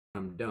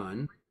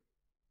done.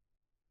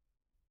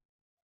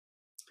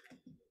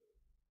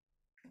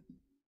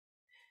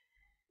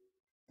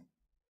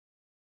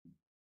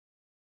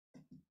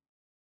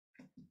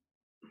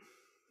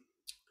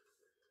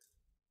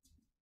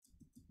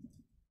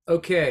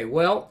 Okay,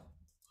 well,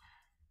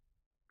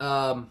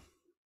 um,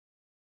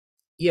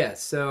 yeah,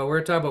 so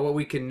we're talking about what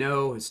we can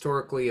know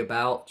historically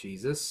about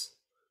Jesus,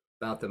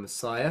 about the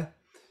Messiah.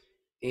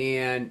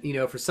 And,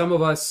 for some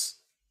of us,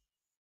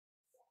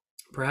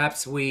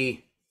 perhaps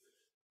we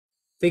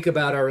think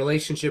about our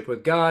relationship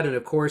with God, and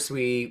of course,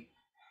 we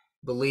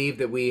believe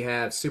that we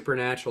have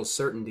supernatural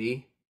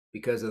certainty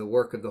because of the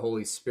work of the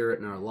Holy Spirit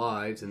in our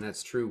lives, and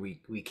that's true.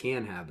 We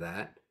can have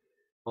that.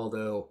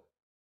 Although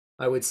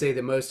I would say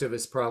that most of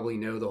us probably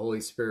know the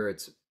Holy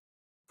Spirit's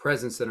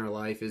presence in our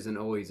life isn't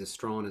always as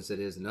strong as it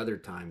is in other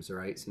times,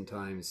 right?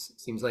 Sometimes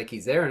it seems like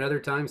he's there, and other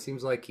times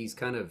seems like he's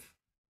kind of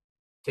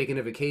taking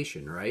a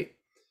vacation, right?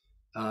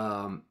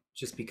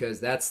 Just because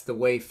that's the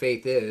way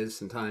faith is.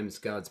 Sometimes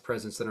God's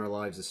presence in our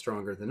lives is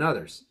stronger than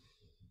others.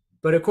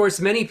 But of course,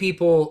 many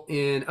people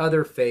in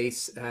other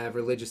faiths have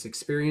religious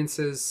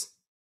experiences.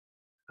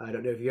 I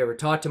don't know if you ever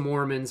talked to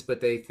Mormons,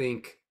 but they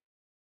think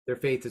their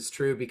faith is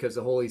true because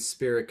the Holy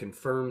Spirit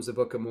confirms the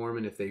Book of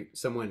Mormon. If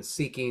someone is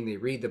seeking, they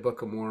read the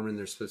Book of Mormon,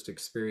 they're supposed to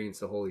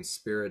experience the Holy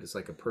Spirit. It's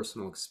like a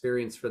personal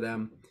experience for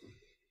them.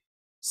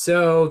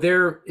 So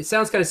it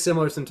sounds kind of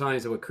similar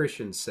sometimes to what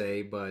Christians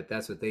say, but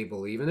that's what they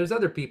believe. And there's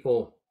other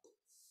people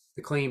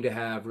that claim to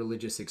have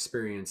religious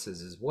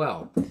experiences as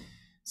well.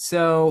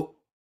 So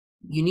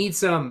you need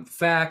some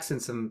facts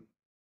and some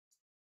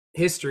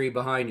history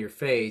behind your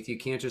faith. You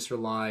can't just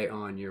rely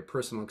on your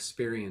personal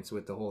experience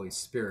with the Holy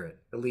Spirit,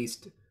 at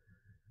least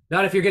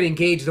not if you're going to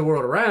engage the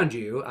world around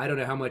you. I don't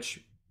know how much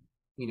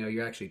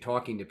you're actually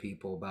talking to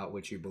people about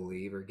what you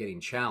believe or getting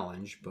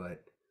challenged,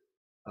 but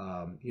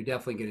you're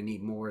definitely going to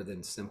need more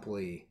than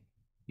simply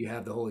you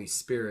have the Holy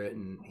Spirit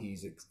and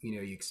he's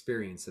you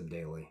experience him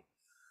daily.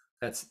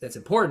 That's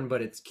important,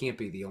 but it can't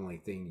be the only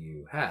thing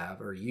you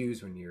have or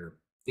use when you're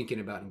thinking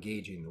about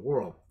engaging the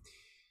world.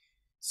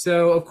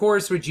 So of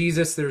course with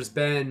Jesus there's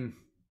been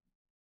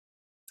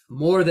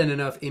more than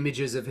enough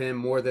images of him,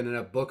 more than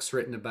enough books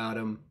written about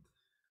him,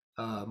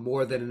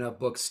 more than enough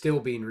books still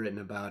being written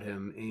about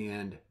him,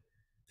 and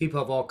people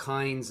have all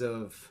kinds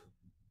of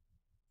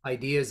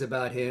ideas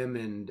about him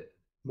and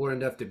more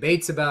than enough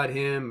debates about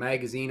him,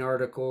 magazine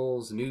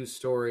articles, news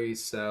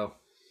stories. So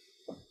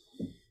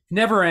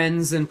never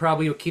ends and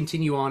probably will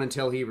continue on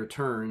until he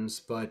returns.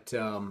 But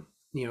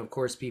of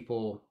course,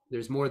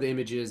 there's more the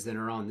images than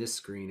are on this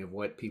screen of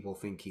what people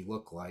think he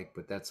looked like,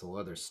 but that's a whole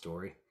other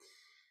story.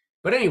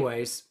 But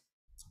anyways,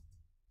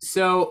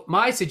 so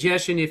my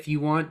suggestion, if you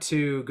want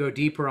to go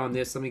deeper on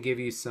this, let me give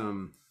you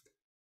some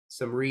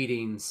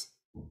readings.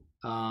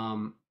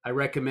 I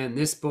recommend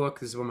this book.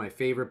 This is one of my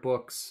favorite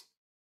books.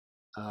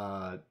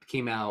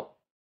 Came out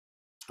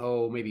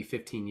maybe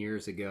 15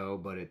 years ago,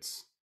 but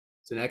it's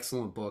an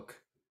excellent book.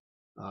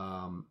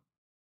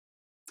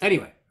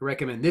 Anyway, I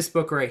recommend this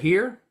book right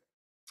here.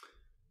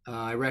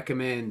 I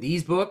recommend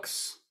these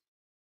books.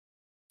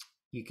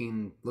 You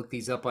can look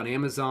these up on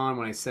Amazon.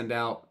 When I send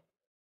out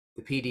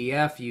the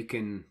PDF, you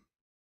can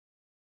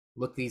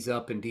look these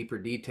up in deeper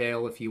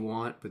detail if you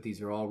want, but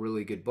these are all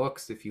really good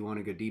books if you want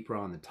to go deeper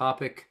on the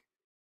topic.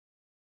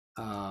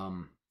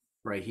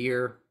 Right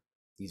here,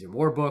 these are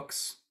more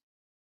books.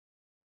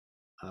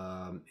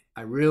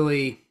 I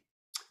really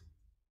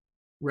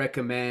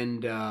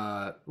recommend,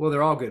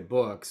 they're all good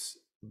books,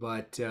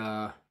 but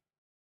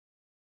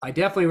I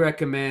definitely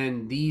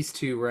recommend these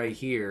two right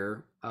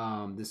here.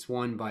 This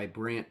one by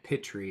Brant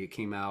Pitre, it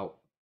came out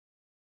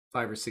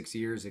 5 or 6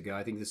 years ago.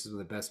 I think this is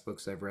one of the best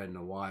books I've read in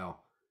a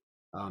while.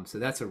 So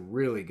that's a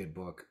really good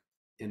book.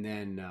 And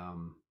then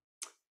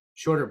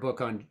shorter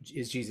book on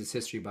Is Jesus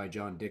History by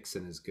John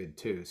Dixon is good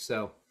too.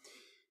 So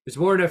there's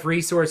more enough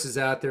resources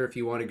out there if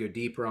you want to go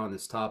deeper on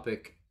this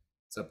topic.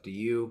 It's up to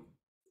you.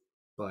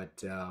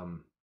 But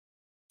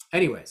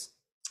anyways,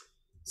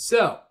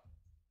 so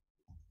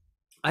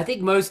I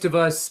think most of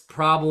us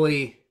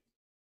probably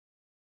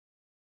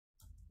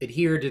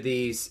adhere to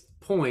these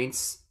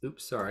points.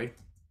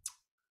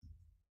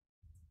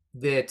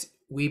 That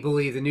we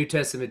believe the New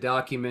Testament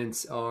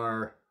documents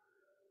are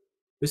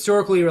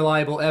historically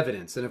reliable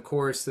evidence. And of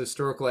course, the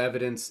historical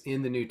evidence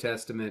in the New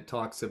Testament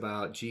talks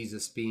about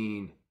Jesus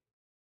being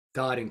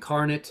God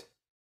incarnate.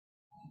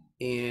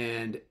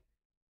 And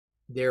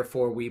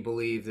therefore, we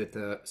believe that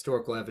the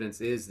historical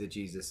evidence is that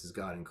Jesus is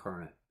God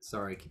incarnate.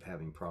 Sorry, I keep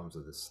having problems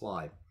with this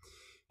slide.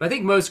 But I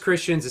think most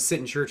Christians that sit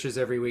in churches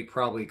every week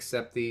probably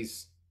accept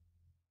these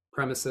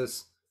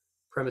premises,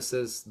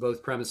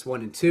 both premise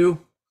 1 and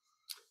 2.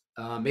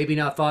 Maybe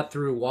not thought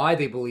through why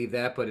they believe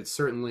that, but it's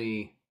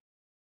certainly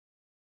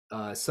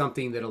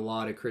something that a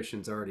lot of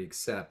Christians already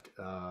accept.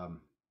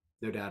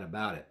 No doubt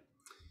about it.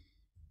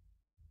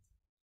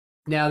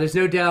 Now, there's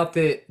no doubt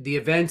that the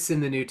events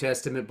in the New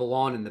Testament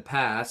belong in the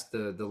past.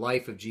 The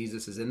life of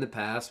Jesus is in the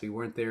past. We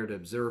weren't there to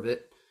observe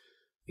it.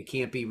 It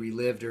can't be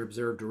relived or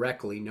observed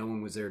directly. No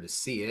one was there to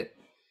see it.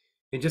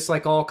 And just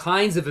like all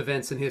kinds of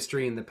events in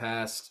history in the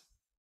past,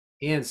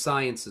 and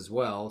science as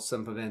well.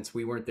 Some events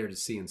we weren't there to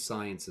see in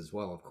science as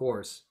well, of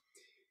course.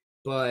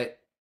 But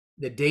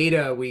the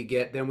data we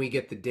get, then we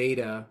get the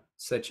data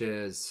such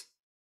as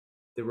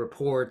the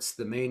reports,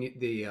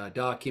 the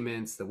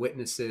documents, the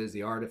witnesses,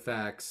 the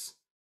artifacts,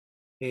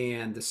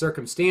 and the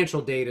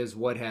circumstantial data is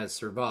what has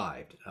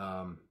survived.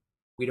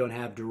 We don't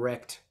have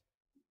direct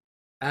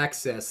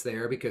access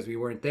there because we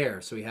weren't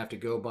there, so we have to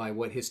go by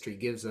what history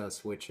gives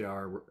us, which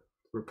are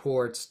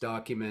reports,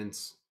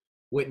 documents,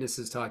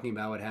 witnesses talking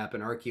about what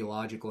happened,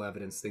 archaeological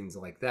evidence, things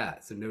like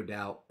that. So no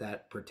doubt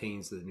that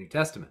pertains to the New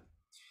Testament.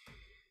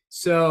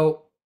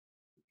 So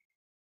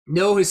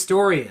no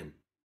historian,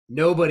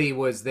 nobody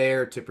was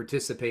there to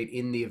participate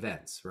in the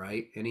events,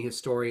 right? Any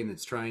historian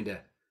that's trying to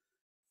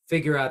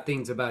figure out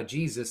things about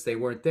Jesus, they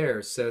weren't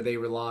there. So they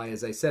rely,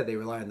 as I said, they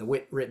rely on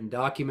the written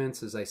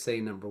documents, as I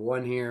say, number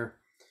one here.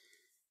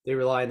 They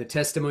rely on the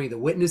testimony of the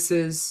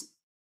witnesses.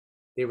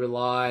 They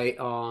rely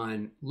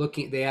on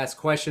they ask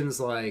questions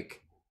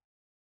like,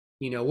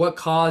 what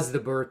caused the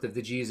birth of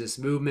the Jesus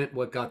movement?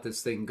 What got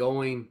this thing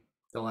going?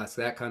 They'll ask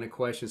that kind of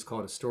question. It's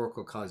called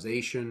historical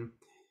causation.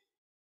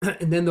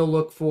 And then they'll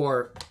look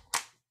for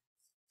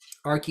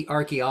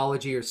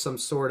archaeology or some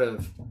sort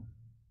of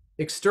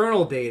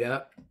external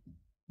data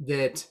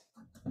that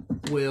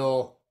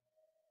will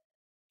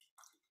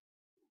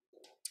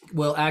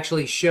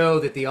actually show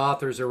that the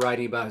authors are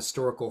writing about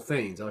historical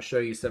things. I'll show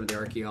you some of the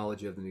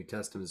archaeology of the New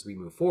Testament as we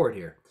move forward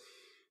here.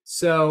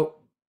 So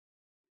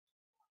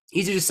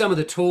these are just some of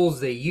the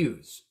tools they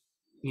use.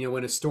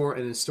 When an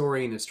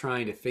historian is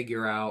trying to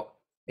figure out,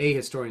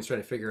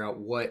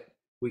 what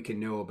we can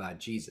know about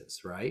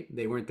Jesus, right?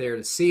 They weren't there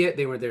to see it.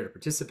 They weren't there to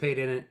participate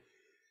in it.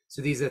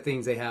 So these are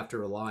things they have to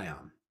rely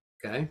on,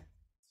 okay?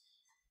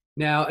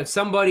 Now, if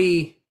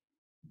somebody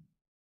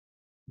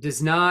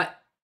does not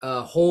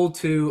hold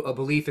to a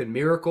belief in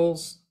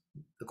miracles,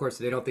 of course, if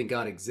they don't think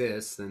God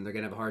exists, then they're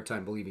going to have a hard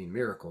time believing in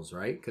miracles,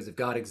 right? Because if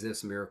God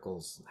exists,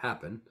 miracles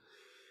happen.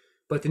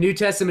 But the New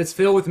Testament's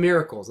filled with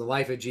miracles. The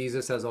life of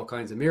Jesus has all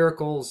kinds of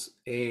miracles.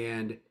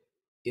 And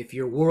if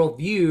your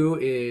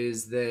worldview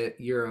is that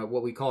you're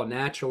what we call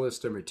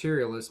naturalist or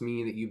materialist,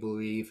 meaning that you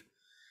believe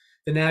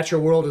the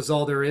natural world is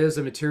all there is,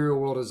 the material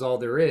world is all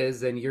there is,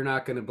 then you're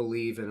not going to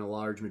believe in a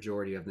large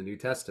majority of the New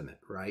Testament,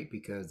 right?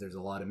 Because there's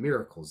a lot of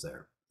miracles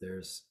there.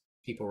 There's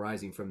people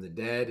rising from the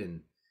dead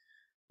and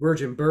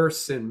virgin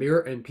births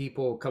and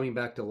people coming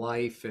back to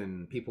life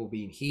and people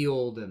being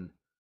healed and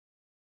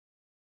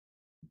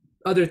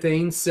other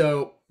things.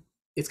 So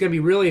it's going to be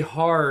really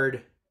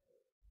hard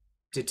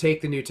to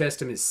take the New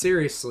Testament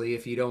seriously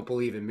if you don't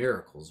believe in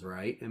miracles,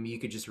 right? I mean, you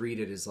could just read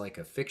it as like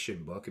a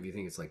fiction book if you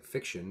think it's like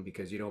fiction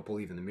because you don't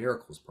believe in the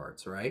miracles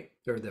parts, right?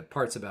 Or the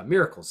parts about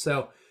miracles.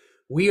 So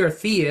we are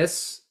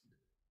theists,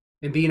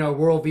 and being our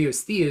worldview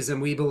is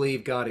theism, we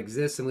believe God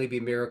exists and we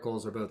believe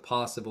miracles are both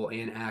possible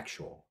and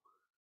actual.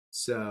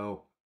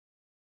 So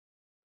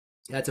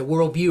that's a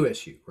worldview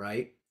issue,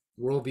 right?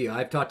 Worldview.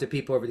 I've talked to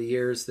people over the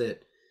years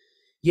that,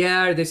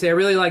 they say, I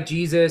really like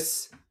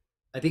Jesus.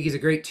 I think he's a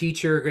great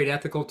teacher, a great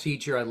ethical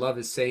teacher. I love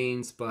his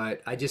sayings,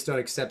 but I just don't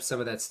accept some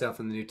of that stuff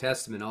in the New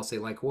Testament. I'll say,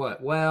 like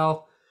what?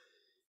 Well,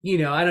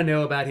 I don't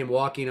know about him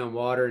walking on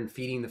water and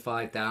feeding the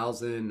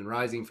 5,000 and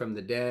rising from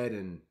the dead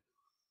and,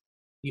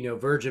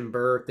 virgin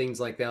birth, things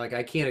like that. Like,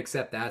 I can't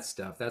accept that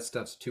stuff. That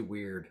stuff's too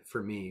weird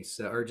for me.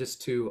 So, or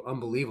just too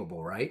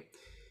unbelievable, right?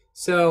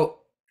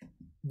 So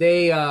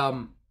they,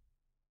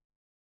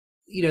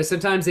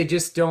 sometimes they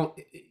just don't,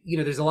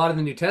 there's a lot in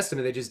the New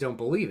Testament, they just don't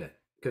believe it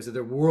because of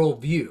their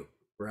worldview,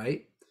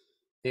 right?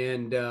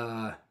 And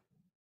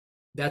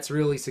that's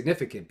really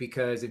significant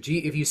because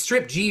if you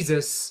strip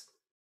Jesus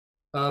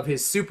of the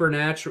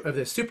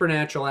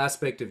supernatural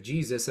aspect of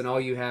Jesus, and all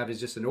you have is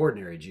just an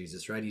ordinary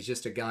Jesus, right? He's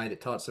just a guy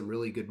that taught some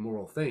really good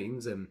moral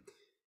things, and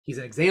he's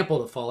an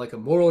example to follow, like a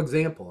moral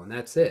example, and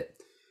that's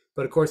it.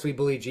 But of course, we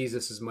believe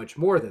Jesus is much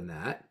more than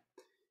that.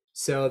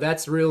 So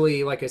that's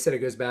really, like I said, it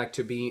goes back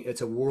to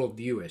it's a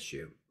worldview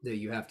issue that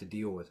you have to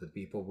deal with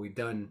people. We've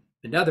done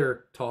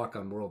another talk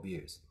on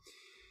worldviews.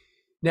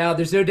 Now,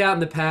 there's no doubt in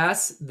the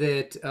past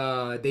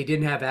that they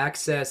didn't have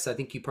access. I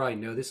think you probably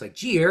know this. Like,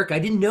 gee, Eric, I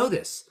didn't know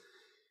this.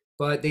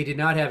 But they did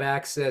not have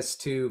access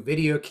to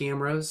video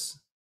cameras,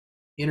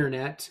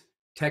 internet,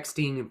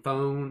 texting and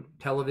phone,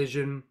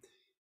 television.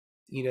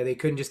 They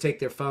couldn't just take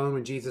their phone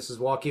when Jesus was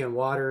walking on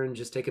water and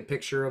just take a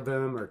picture of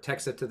him or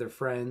text it to their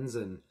friends.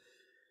 And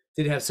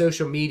didn't have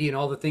social media and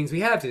all the things we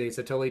have today. It's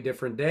a totally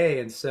different day.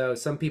 And so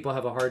some people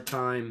have a hard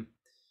time.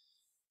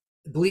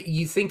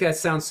 You think that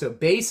sounds so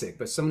basic,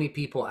 but so many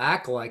people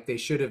act like they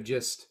should have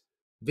just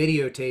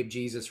videotaped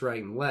Jesus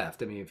right and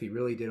left. I mean, if he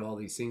really did all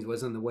these things,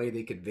 wasn't the way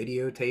they could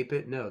videotape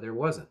it? No, there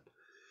wasn't.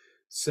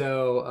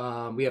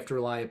 So we have to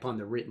rely upon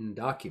the written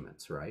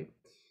documents, right?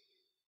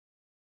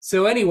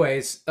 So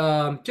anyways,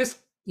 just,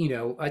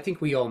 I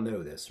think we all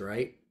know this,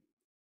 right?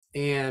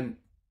 And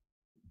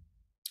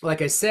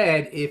like I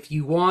said, if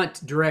you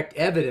want direct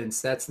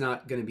evidence, that's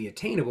not going to be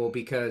attainable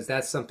because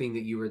that's something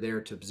that you were there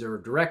to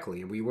observe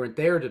directly. And we weren't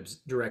there to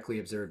directly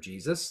observe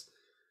Jesus.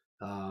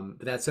 But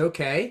that's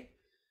okay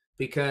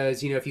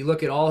because, if you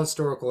look at all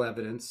historical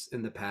evidence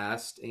in the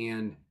past,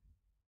 and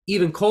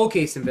even cold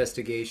case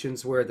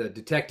investigations where the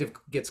detective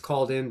gets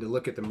called in to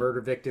look at the murder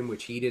victim,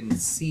 which he didn't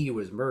see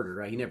was murdered,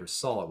 right? He never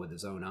saw it with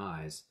his own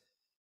eyes.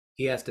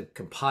 He has to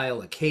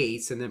compile a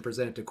case and then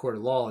present it to court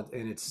of law,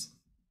 and it's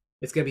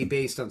going to be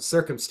based on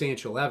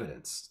circumstantial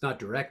evidence. It's not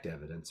direct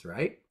evidence,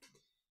 right?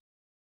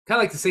 Kind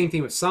of like the same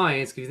thing with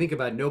science, because you think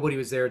about it, nobody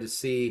was there to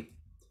see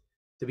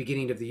the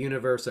beginning of the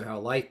universe or how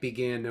life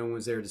began. No one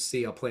was there to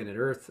see how planet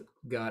Earth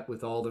got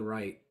with all the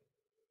right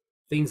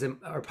things,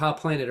 or how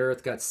planet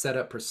Earth got set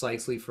up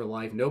precisely for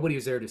life. Nobody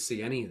was there to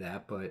see any of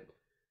that, but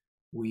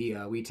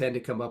we tend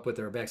to come up with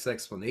our best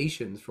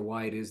explanations for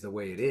why it is the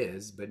way it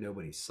is, but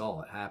nobody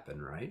saw it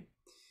happen, right?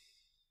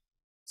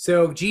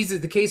 So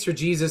the case for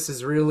Jesus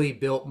is really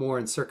built more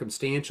on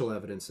circumstantial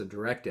evidence than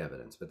direct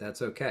evidence, but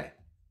that's okay.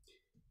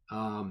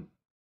 And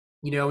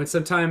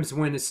sometimes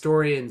when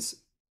historians,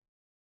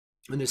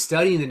 when they're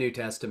studying the New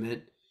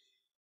Testament,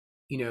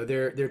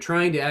 they're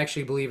trying to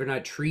actually, believe it or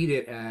not, treat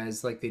it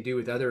as like they do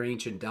with other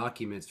ancient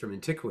documents from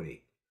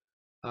antiquity.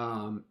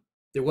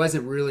 There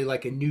wasn't really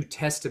like a New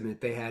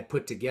Testament they had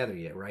put together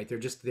yet, right?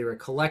 They're a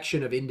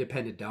collection of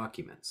independent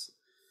documents.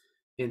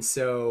 And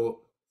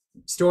so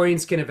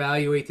historians can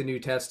evaluate the New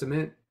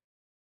Testament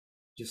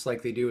just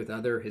like they do with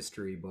other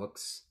history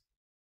books.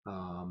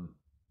 No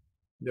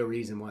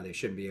reason why they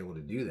shouldn't be able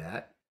to do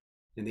that.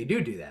 And they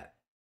do that.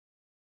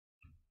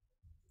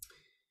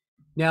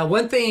 Now,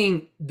 one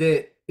thing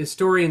that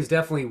historians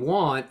definitely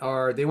want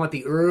they want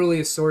the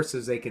earliest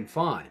sources they can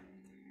find.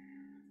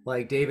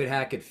 Like David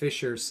Hackett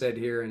Fischer said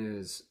here in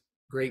his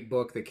great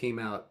book that came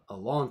out a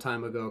long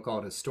time ago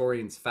called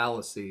Historians'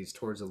 Fallacies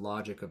Towards the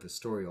Logic of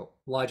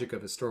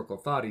Historical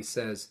Thought. He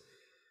says,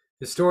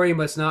 historian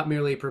must not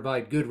merely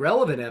provide good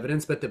relevant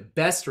evidence, but the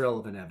best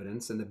relevant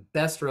evidence. And the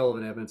best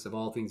relevant evidence of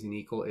all things being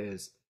equal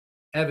is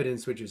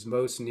evidence which is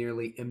most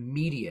nearly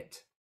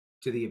immediate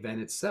to the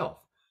event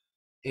itself.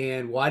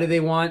 And why do they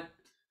want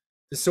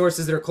the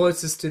sources that are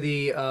closest to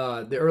the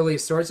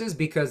earliest sources?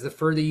 Because the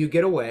further you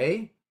get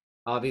away,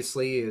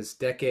 obviously, as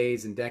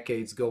decades and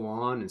decades go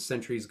on and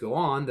centuries go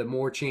on, the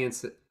more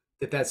chance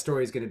that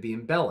story is going to be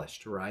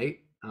embellished, right?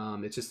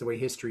 It's just the way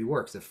history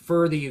works. The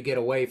further you get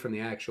away from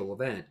the actual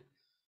event,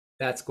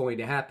 that's going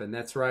to happen.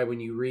 That's why when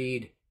you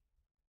read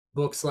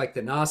books like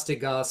the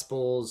Gnostic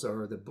Gospels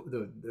or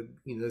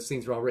those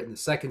things were all written in the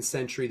 2nd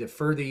century, the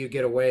further you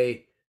get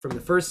away from the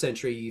 1st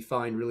century, you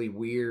find really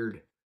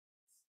weird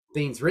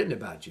things written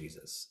about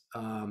Jesus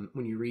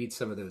when you read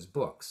some of those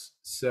books.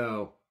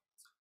 So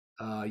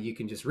you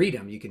can just read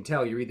them. You can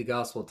tell. You read the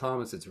Gospel of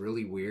Thomas, it's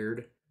really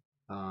weird.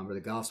 Or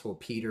the Gospel of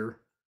Peter.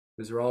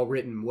 Those are all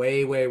written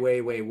way, way,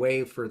 way, way,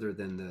 way further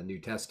than the New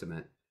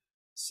Testament.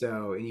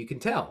 So, and you can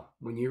tell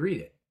when you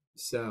read it.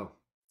 So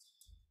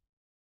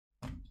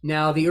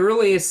now the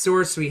earliest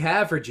source we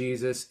have for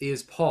Jesus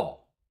is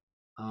Paul.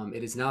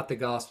 It is not the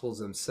Gospels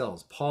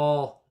themselves.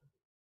 Paul,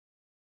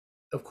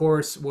 of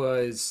course,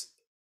 was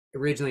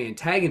originally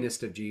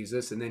antagonist of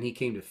Jesus, and then he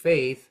came to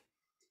faith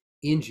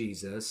in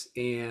Jesus,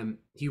 and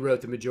he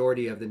wrote the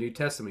majority of the New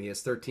Testament. He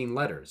has 13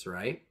 letters,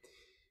 right?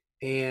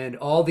 And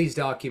all these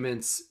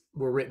documents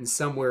were written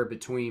somewhere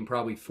between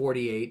probably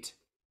 48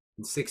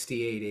 and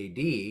 68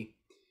 AD.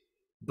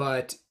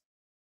 But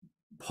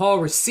Paul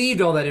received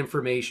all that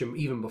information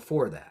even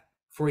before that,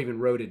 before he even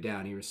wrote it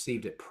down. He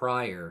received it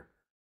prior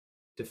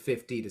to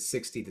 50 to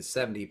 60 to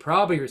 70. He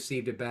probably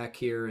received it back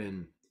here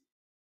in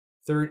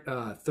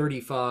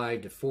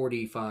 35 to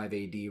 45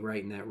 AD,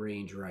 right in that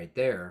range right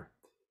there.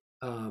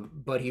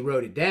 But he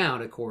wrote it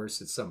down, of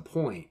course, at some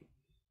point.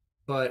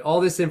 But all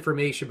this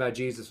information about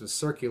Jesus was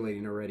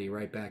circulating already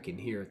right back in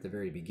here at the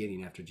very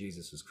beginning after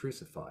Jesus was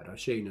crucified. I'll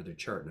show you another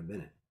chart in a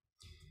minute.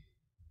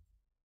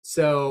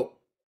 So,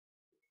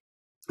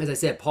 as I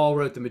said, Paul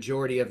wrote the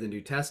majority of the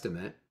New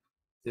Testament.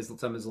 Some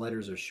of his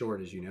letters are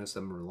short, as you know,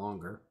 some are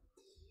longer.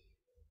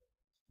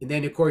 And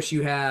then, of course,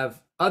 you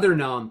have other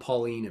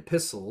non-Pauline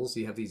epistles.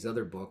 You have these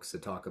other books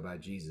that talk about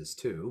Jesus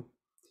too.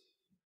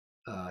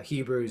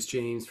 Hebrews,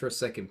 James,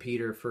 1st, 2nd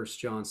Peter, 1st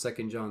John,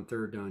 2nd John,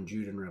 3rd John,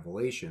 Jude, and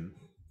Revelation.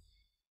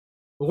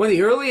 But one of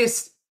the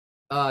earliest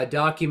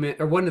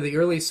one of the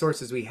earliest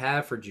sources we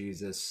have for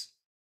Jesus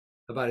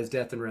about his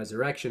death and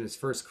resurrection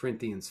is 1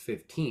 Corinthians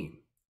 15.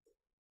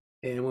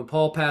 And when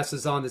Paul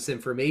passes on this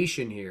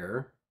information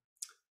here,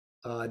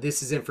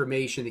 this is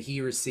information that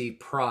he received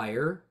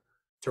prior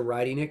to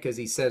writing it, because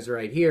he says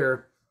right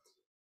here,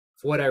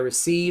 "For what I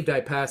received,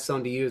 I passed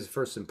on to you as of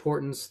first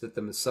importance, that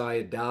the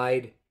Messiah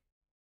died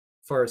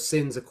for our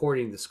sins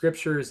according to the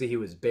Scriptures, that he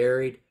was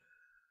buried,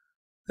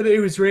 and that he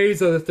was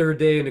raised on the 3rd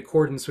day in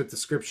accordance with the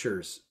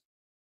Scriptures."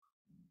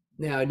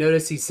 Now,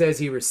 notice he says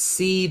he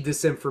received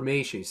this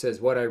information. He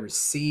says, "What I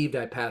received,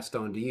 I passed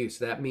on to you."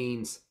 So that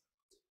means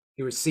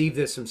he received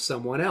this from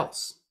someone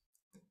else.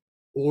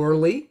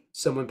 Orally,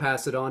 someone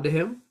passed it on to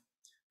him,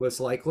 most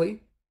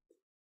likely.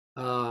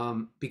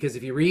 Because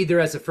if you read the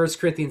rest of 1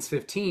 Corinthians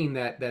 15,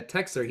 that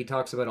text there, he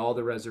talks about all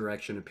the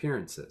resurrection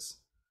appearances.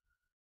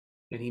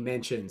 And he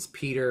mentions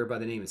Peter by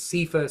the name of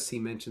Cephas. He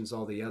mentions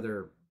all the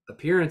other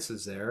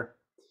appearances there.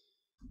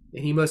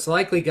 And he most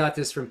likely got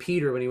this from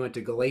Peter when he went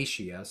to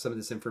Galatia, some of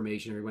this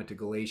information, or he went to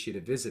Galatia to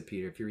visit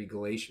Peter. If you read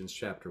Galatians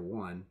chapter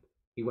 1,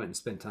 he went and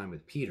spent time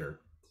with Peter.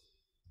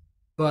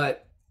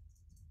 But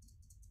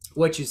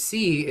what you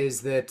see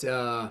is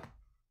that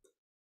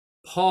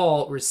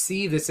Paul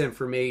received this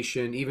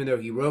information, even though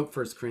he wrote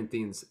First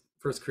Corinthians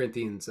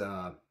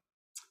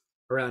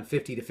around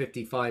 50 to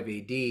 55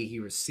 AD. He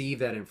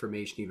received that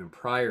information even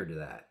prior to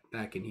that,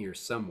 back in here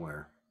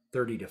somewhere,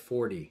 30 to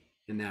 40,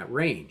 in that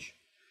range.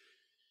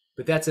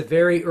 But that's a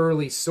very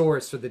early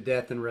source for the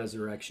death and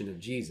resurrection of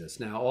Jesus.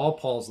 Now, all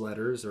Paul's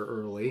letters are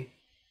early,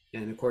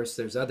 and of course,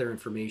 there's other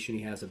information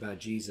he has about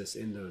Jesus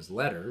in those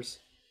letters.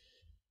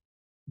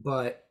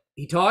 But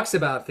he talks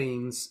about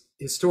things,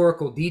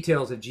 historical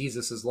details of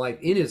Jesus's life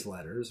in his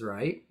letters,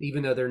 right?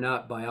 Even though they're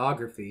not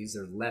biographies,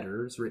 they're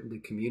letters written to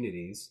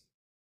communities.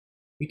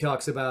 He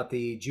talks about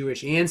the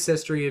Jewish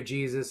ancestry of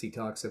Jesus. He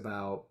talks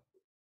about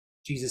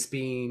Jesus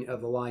being of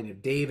the line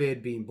of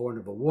David, being born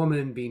of a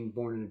woman, being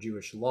born in a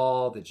Jewish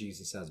law, that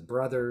Jesus has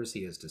brothers,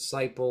 he has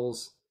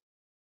disciples.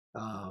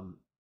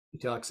 He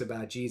talks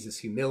about Jesus'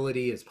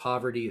 humility, his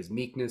poverty, his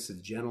meekness,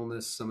 his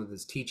gentleness, some of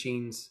his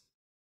teachings.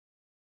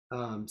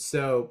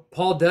 So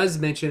Paul does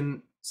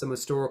mention some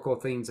historical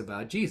things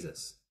about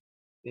Jesus,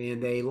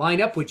 and they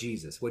line up with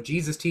Jesus. What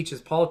Jesus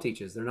teaches, Paul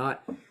teaches. They're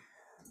not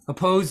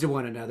opposed to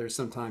one another.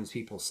 Sometimes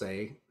people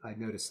say, I've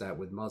noticed that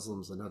with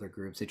Muslims and other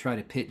groups, they try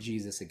to pit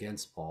Jesus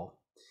against Paul.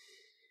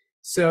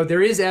 So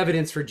there is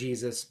evidence for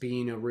Jesus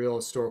being a real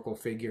historical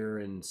figure,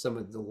 and some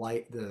of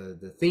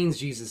the things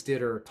Jesus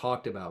did are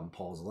talked about in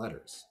Paul's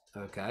letters.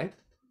 Okay.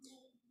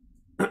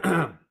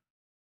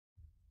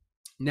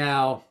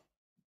 Now,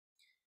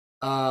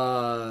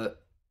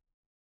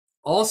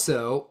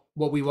 also,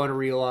 what we want to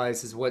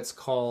realize is what's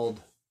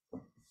called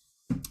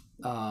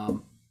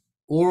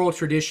oral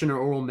tradition or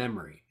oral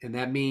memory. And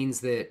that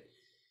means that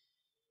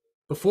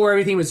before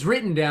everything was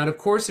written down, of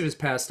course it was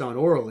passed on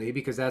orally,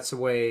 because that's the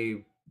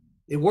way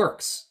it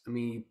works. I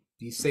mean,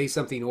 you say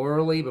something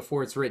orally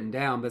before it's written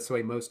down. That's the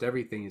way almost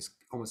everything is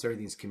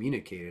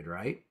communicated,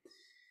 right?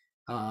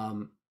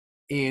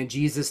 And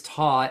Jesus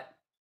taught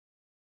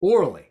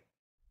orally.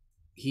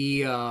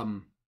 He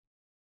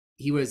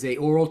was a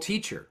oral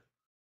teacher.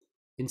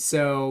 And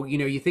so,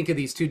 you think of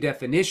these two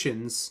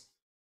definitions.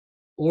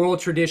 Oral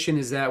tradition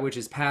is that which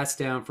is passed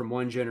down from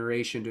one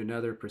generation to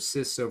another,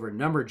 persists over a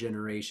number of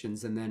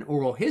generations. And then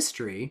oral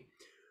history,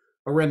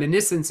 or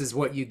reminiscence, is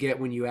what you get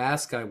when you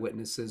ask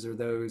eyewitnesses or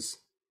those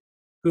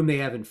whom they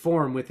have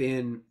informed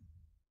within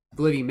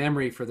living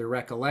memory for their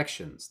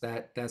recollections.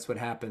 That's what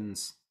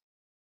happens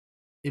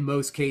in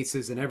most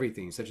cases in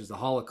everything, such as the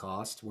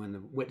Holocaust, when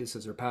the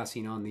witnesses are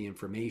passing on the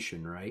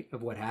information, right,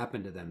 of what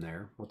happened to them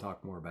there. We'll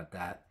talk more about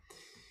that.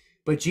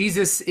 But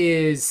Jesus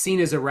is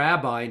seen as a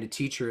rabbi and a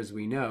teacher, as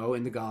we know,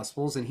 in the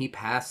Gospels, and he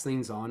passed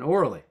things on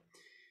orally.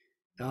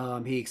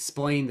 He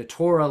explained the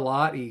Torah a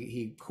lot.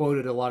 He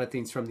quoted a lot of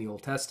things from the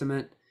Old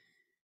Testament,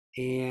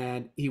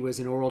 and he was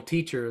an oral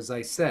teacher, as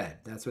I said.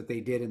 That's what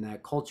they did in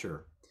that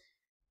culture.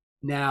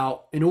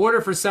 Now, in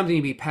order for something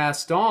to be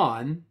passed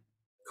on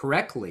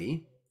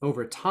correctly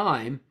over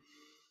time,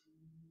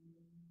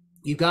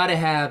 you got to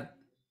have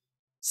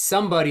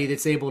somebody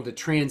that's able to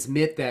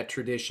transmit that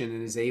tradition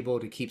and is able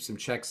to keep some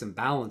checks and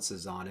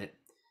balances on it.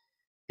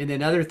 And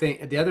then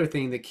the other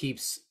thing that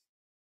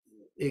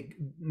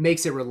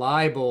makes it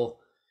reliable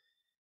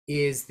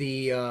is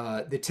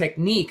the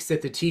techniques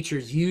that the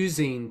teacher's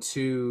using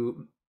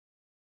to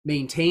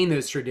maintain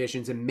those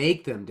traditions and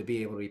make them to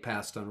be able to be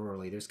passed on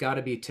orally. There's got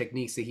to be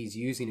techniques that he's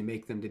using to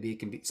make them so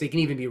they can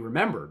even be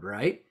remembered,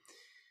 right?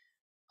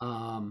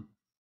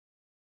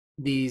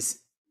 These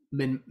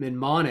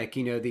mnemonic,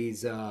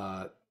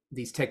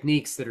 these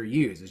techniques that are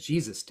used, as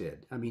Jesus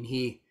did. I mean,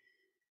 he,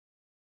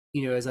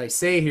 as I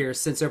say here,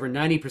 since over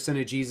 90%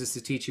 of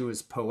Jesus' teaching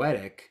was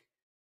poetic,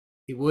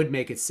 it would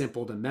make it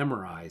simple to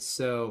memorize.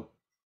 So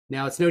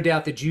now it's no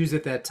doubt the Jews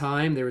at that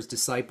time, there was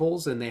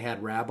disciples and they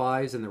had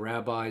rabbis, and the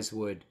rabbis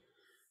would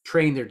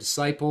train their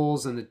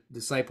disciples, and the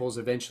disciples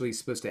eventually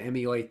supposed to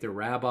emulate the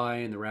rabbi,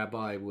 and the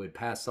rabbi would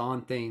pass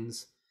on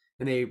things.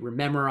 And they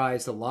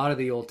memorized a lot of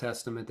the Old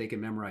Testament. They can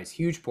memorize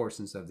huge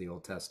portions of the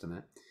Old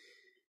Testament,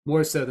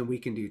 more so than we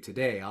can do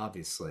today,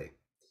 obviously.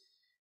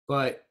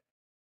 But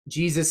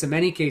Jesus, in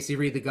many cases, you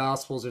read the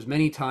Gospels, there's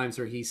many times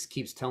where he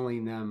keeps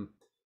telling them,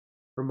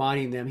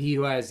 reminding them, he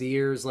who has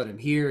ears, let him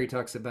hear. He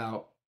talks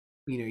about,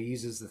 he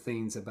uses the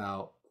things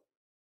about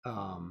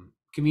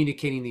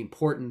communicating the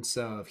importance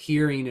of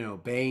hearing and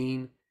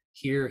obeying.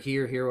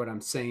 Hear what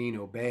I'm saying,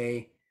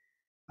 obey.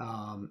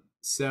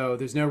 So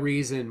there's no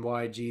reason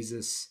why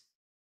Jesus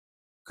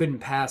couldn't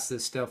pass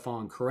this stuff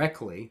on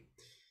correctly.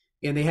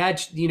 And they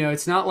had,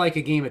 it's not like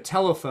a game of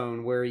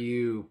telephone where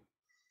you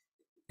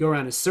go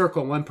around a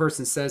circle and one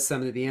person says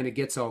something at the end, it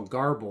gets all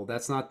garbled.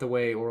 That's not the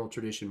way oral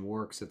tradition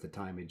works at the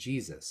time of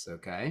Jesus,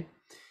 okay?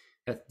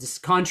 That's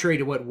contrary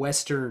to what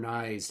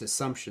westernized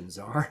assumptions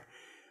are.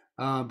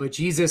 But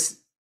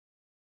Jesus,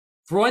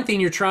 for one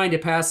thing, you're trying to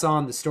pass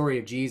on the story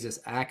of Jesus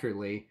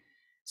accurately.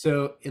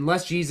 So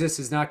unless Jesus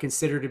is not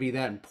considered to be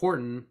that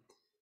important,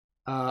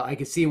 I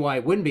could see why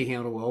it wouldn't be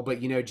handled well,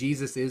 but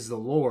Jesus is the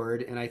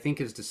Lord, and I think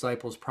his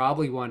disciples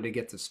probably wanted to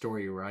get the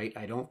story right.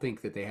 I don't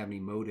think that they have any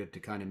motive to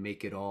kind of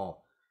make it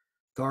all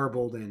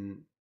garbled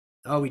and,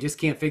 oh, we just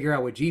can't figure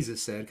out what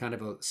Jesus said, kind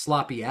of a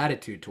sloppy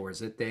attitude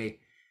towards it. They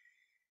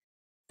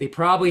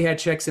probably had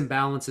checks and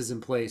balances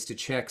in place to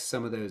check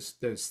some of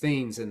those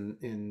things,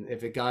 and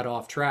if it got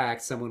off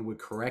track, someone would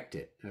correct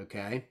it.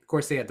 Okay, of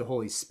course they had the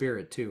Holy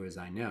Spirit too, as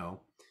I know,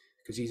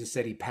 because Jesus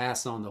said he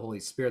passed on the Holy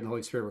Spirit, and the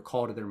Holy Spirit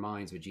recalled to their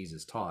minds what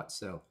Jesus taught.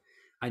 So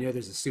I know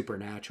there's a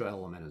supernatural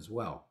element as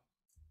well.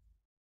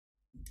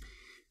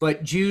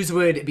 But Jews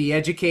would be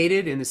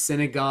educated in the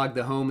synagogue,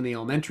 the home, and the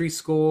elementary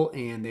school,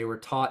 and they were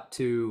taught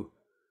to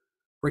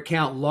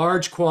recount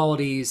large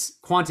quantities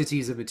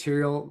of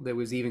material that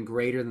was even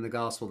greater than the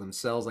gospel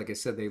themselves. Like I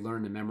said, they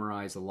learned to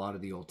memorize a lot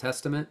of the Old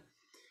Testament.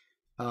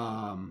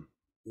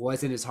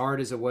 Wasn't as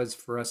hard as it was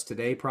for us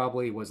today,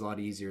 probably. It was a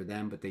lot easier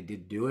then, but they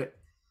did do it.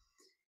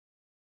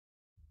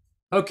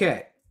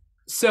 Okay,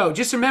 so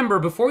just remember,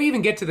 before you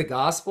even get to the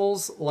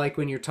gospels, like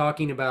when you're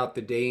talking about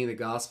the dating of the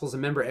gospels,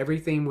 remember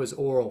everything was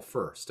oral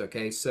first,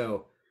 okay?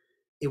 So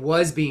it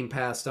was being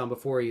passed on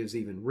before it was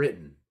even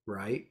written,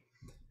 right?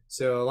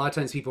 So a lot of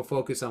times people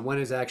focus on when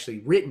it's actually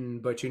written,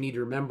 but you need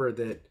to remember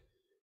that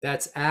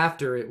that's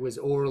after it was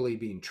orally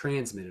being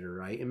transmitted,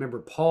 right? And remember,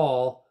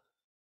 Paul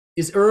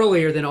is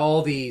earlier than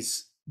all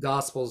these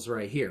gospels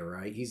right here,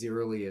 right? He's the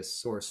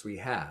earliest source we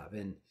have.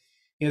 And,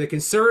 the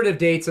conservative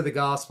dates of the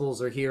gospels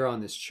are here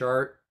on this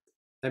chart.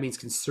 That means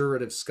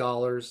conservative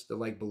scholars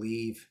that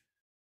believe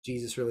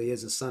Jesus really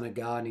is the Son of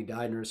God and he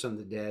died and rose from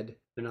the dead.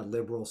 They're not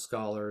liberal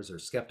scholars or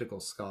skeptical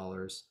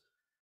scholars.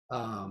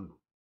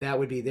 That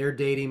would be their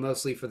dating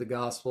mostly for the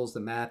Gospels.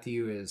 The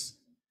Matthew is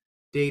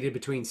dated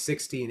between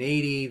 60 and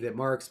 80. That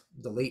Mark's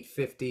the late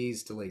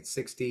 50s to late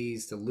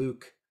 60s. To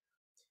Luke,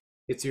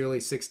 it's the early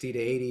 60 to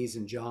 80s.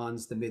 And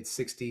John's the mid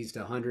 60s to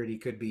 100. He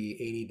could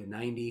be 80 to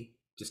 90.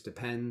 Just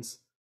depends.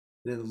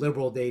 And then the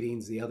liberal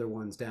dating's the other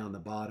ones down the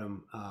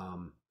bottom.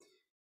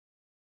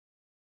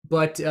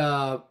 But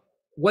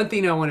one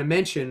thing I want to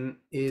mention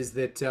is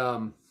that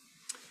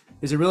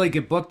there's a really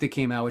good book that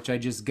came out, which I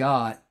just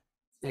got.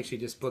 Actually,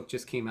 this book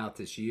just came out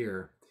this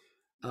year.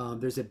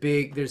 There's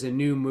a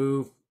new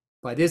move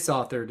by this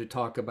author to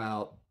talk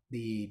about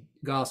the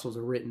Gospels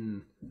are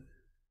written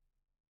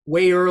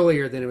way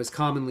earlier than it was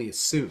commonly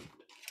assumed.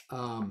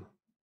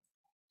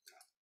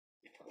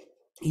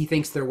 He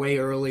thinks they're way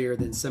earlier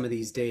than some of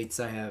these dates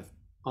I have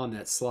on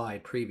that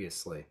slide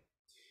previously.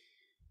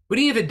 But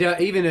even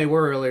if they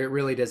were earlier, it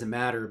really doesn't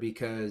matter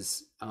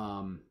because,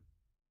 well,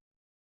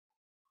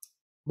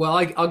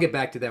 I'll get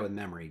back to that with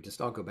memory.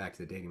 I'll go back to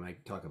the dating when I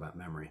talk about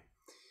memory.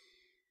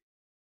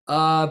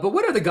 But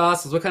what are the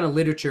Gospels? What kind of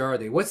literature are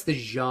they? What's the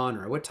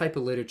genre? What type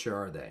of literature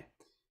are they?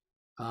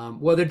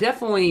 Well, they're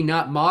definitely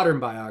not modern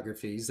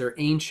biographies. They're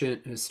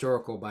ancient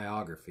historical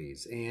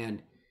biographies.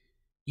 And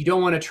you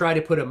don't want to try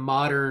to put a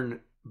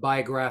modern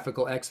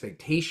biographical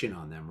expectation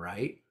on them,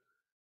 right?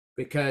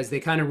 Because they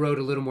kind of wrote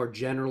a little more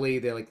generally.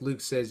 They, like Luke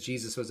says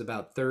Jesus was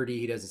about 30.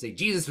 He doesn't say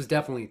Jesus was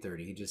definitely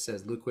 30. He just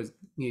says Luke was,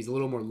 he's a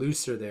little more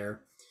looser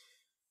there.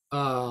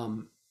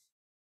 And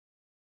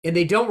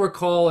they don't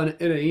recall in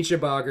an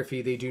ancient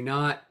biography, they do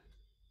not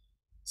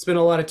spend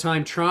a lot of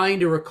time trying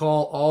to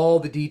recall all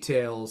the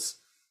details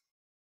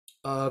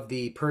of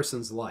the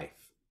person's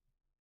life.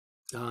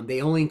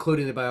 They only include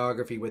in the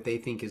biography what they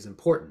think is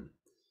important.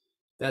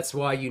 That's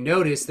why you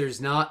notice there's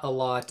not a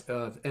lot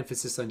of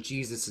emphasis on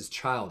Jesus's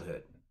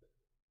childhood.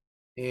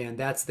 And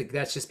that's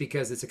just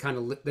because it's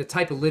the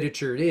type of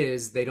literature it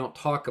is. They don't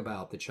talk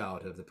about the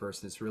childhood of the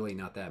person. It's really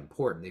not that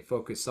important. They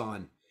focus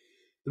on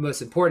the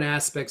most important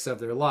aspects of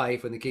their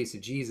life. In the case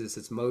of Jesus,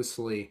 it's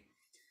mostly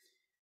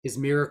his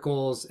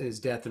miracles, his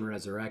death and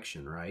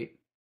resurrection, right?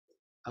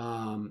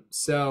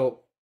 So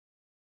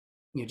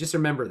just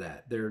remember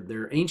that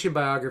they're ancient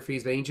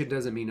biographies, but ancient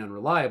doesn't mean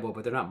unreliable,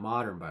 but they're not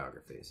modern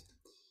biographies.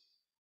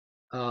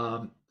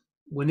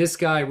 When this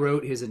guy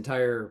wrote his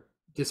entire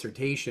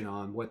dissertation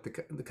on what the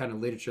kind of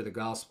literature the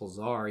Gospels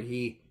are,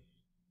 he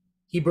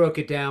broke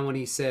it down when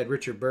he said,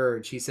 Richard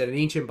Burge, he said, an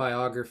ancient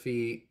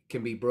biography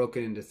can be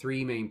broken into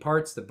three main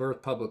parts: the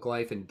birth, public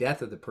life, and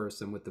death of the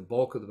person, with the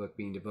bulk of the book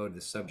being devoted to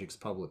the subject's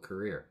public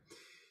career.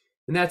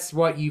 And that's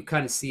what you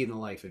kind of see in the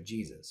life of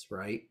Jesus,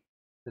 right?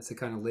 That's the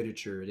kind of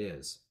literature it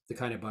is, the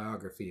kind of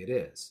biography it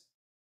is.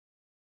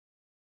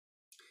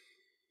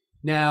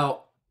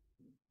 Now,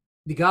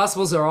 the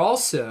Gospels are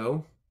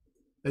also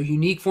a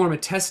unique form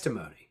of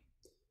testimony,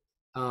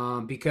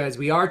 because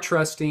we are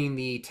trusting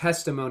the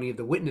testimony of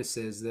the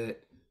witnesses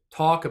that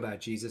talk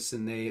about Jesus,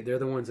 and they're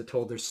the ones that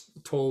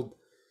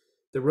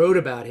wrote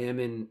about him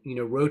and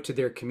wrote to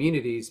their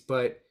communities.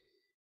 But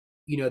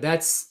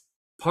that's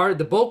part of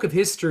the bulk of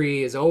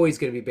history is always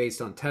going to be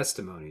based on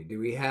testimony. Do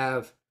we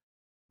have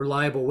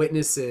reliable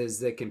witnesses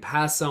that can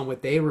pass on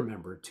what they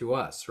remembered to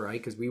us, right?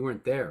 Because we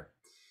weren't there.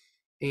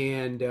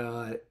 And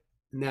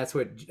that's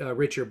what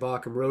Richard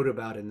Bauckham wrote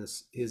about in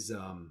his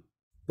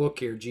book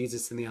here,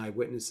 Jesus and the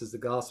Eyewitnesses, the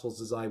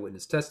Gospels as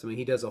Eyewitness Testimony.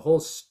 He does a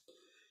whole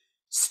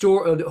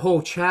the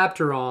whole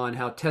chapter on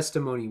how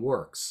testimony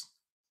works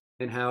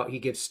and how he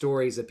gives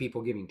stories of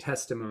people giving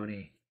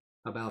testimony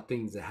about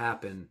things that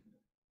happen.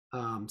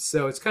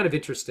 So it's kind of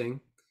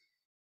interesting,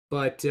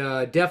 but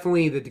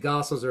definitely the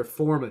Gospels are a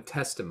form of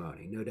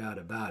testimony, no doubt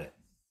about it.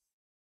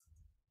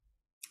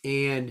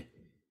 And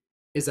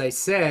as I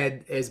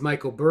said, as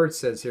Michael Bird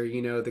says here,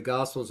 the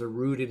Gospels are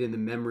rooted in the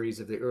memories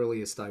of the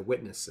earliest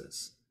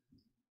eyewitnesses.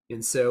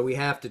 And so we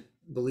have to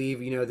believe,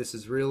 this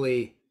is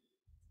really,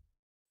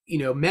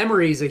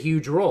 memory is a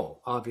huge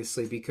role,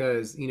 obviously,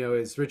 because,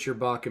 as Richard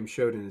Bauckham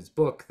showed in his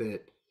book,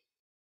 that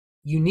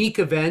unique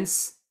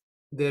events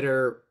that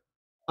are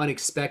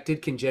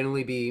unexpected can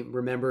generally be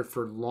remembered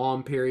for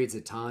long periods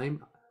of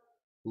time,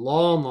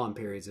 long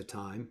periods of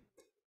time.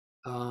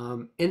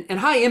 And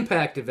high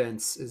impact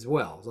events as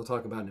well, as I'll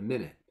talk about in a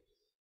minute.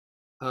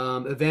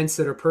 Events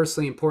that are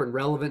personally important,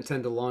 relevant,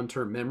 tend to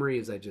long-term memory,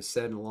 as I just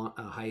said,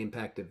 a high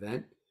impact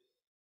event.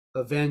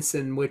 Events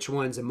in which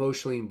one's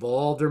emotionally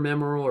involved or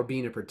memorable, or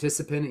being a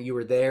participant, you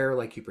were there,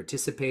 like you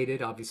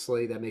participated,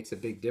 obviously that makes a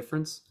big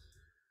difference.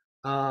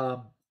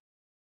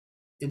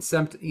 In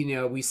some,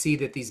 we see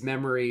that these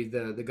memory,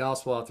 the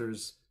gospel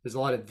authors, there's a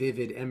lot of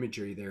vivid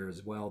imagery there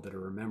as well that are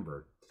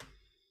remembered.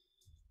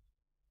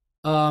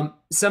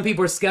 Some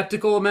people are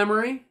skeptical of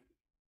memory.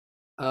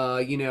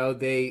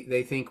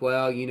 They think,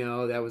 well,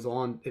 that was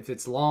long. If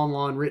it's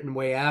long written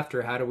way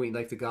after, how do we,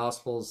 like the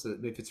Gospels,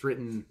 if it's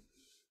written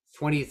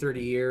 20,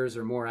 30 years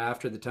or more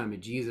after the time of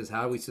Jesus,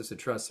 how are we supposed to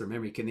trust their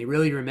memory? Can they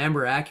really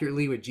remember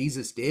accurately what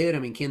Jesus did? I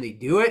mean, can they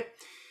do it?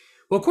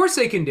 Well, of course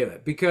they can do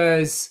it,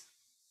 because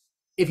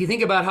if you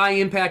think about high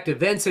impact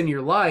events in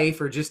your life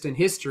or just in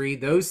history,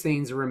 those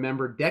things are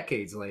remembered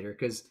decades later,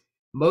 because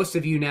most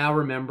of you now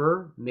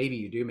remember, maybe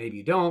you do, maybe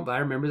you don't, but I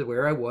remember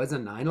where I was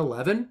on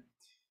 9/11.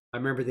 I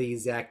remember the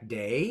exact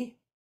day.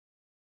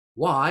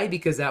 Why?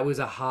 Because that was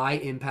a high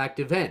impact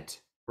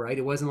event, right?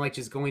 It wasn't like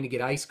just going to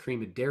get ice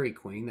cream at Dairy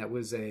Queen. That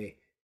was a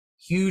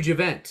huge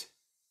event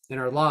in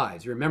our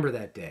lives. Remember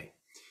that day.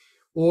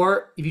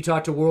 Or if you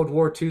talk to World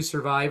War II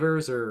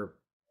survivors or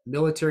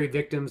military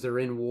victims that are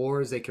in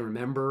wars, they can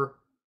remember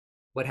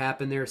what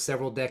happened there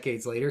several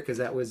decades later, because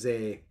that was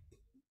a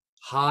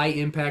high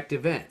impact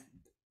event.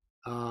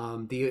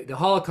 The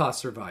Holocaust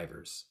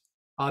survivors,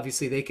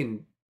 obviously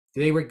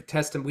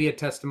we had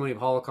testimony of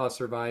Holocaust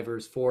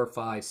survivors 4,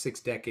 5, 6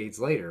 decades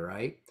later,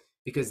 right?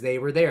 Because they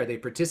were there, they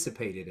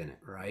participated in it,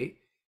 right?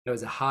 That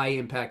was a high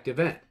impact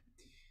event.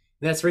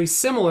 And that's very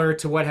similar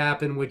to what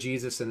happened with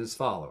Jesus and his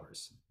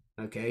followers.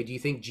 Okay, do you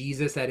think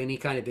Jesus had any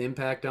kind of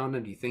impact on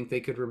them? Do you think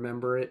they could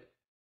remember it?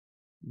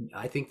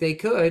 I think they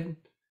could.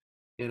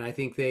 And I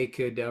think they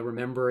could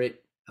remember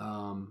it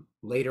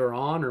later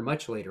on, or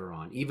much later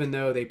on, even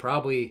though they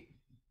probably,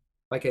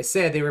 like I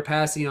said, they were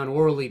passing on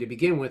orally to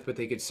begin with, but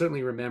they could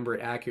certainly remember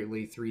it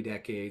accurately 3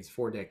 decades,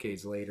 4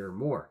 decades later or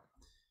more.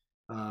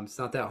 It's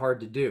not that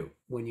hard to do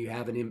when you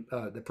have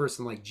the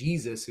person like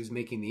Jesus who's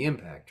making the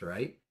impact,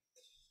 right?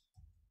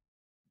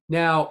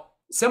 Now,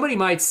 somebody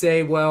might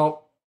say,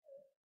 well,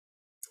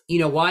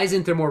 why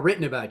isn't there more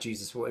written about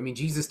Jesus? Well, I mean,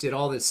 Jesus did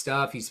all this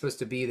stuff. He's supposed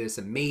to be this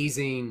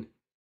amazing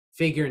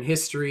figure in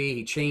history.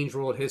 He changed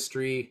world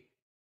history.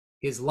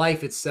 His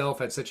life itself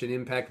had such an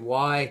impact.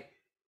 Why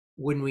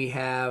wouldn't we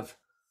have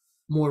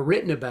more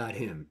written about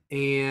him?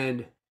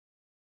 And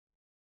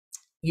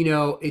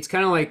it's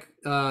kind of like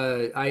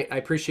I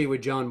appreciate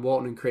what John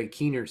Walton and Craig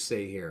Keener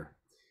say here.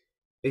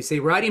 They say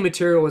writing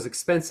material was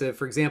expensive.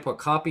 For example, a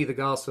copy of the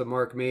Gospel of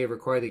Mark may have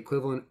required the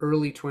equivalent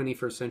early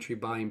 21st century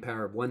buying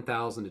power of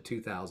 $1,000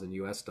 to $2,000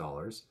 US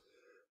dollars.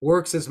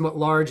 Works as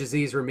large as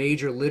these were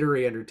major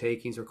literary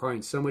undertakings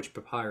requiring so much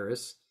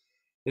papyrus.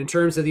 In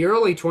terms of the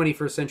early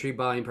 21st century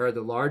buying power,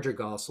 the larger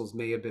Gospels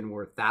may have been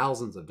worth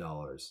thousands of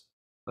dollars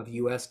of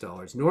US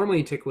dollars. Normally,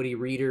 antiquity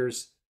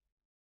readers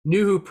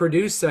knew who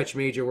produced such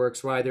major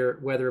works,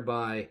 whether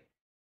by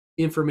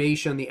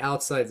information on the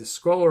outside of the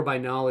scroll or by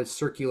knowledge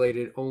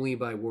circulated only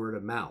by word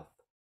of mouth.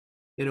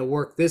 In a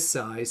work this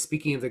size,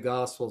 speaking of the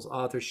Gospels,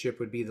 authorship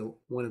would be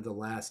one of the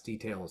last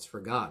details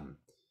forgotten.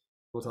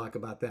 We'll talk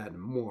about that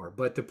more.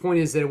 But the point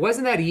is that it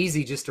wasn't that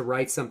easy just to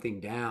write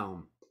something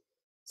down.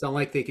 It's not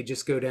like they could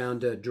just go down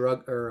to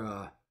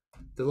the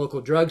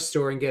local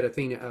drugstore and get a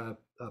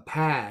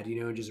pad,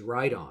 and just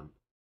write on.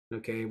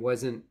 Okay,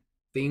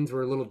 things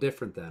were a little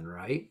different then,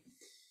 right?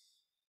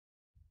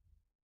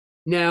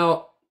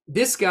 Now,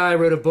 this guy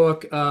wrote a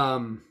book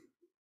called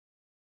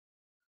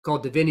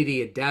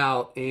Divinity of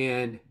Doubt,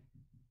 and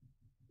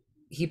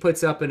he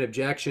puts up an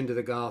objection to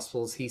the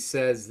Gospels. He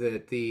says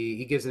that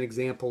he gives an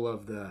example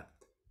of the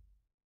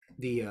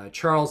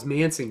Charles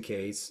Manson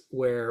case,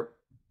 where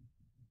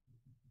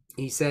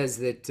he says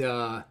that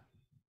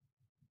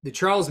the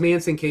Charles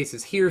Manson case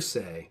is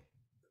hearsay.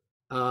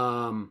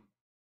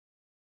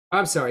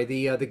 I'm sorry,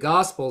 the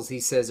Gospels, he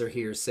says, are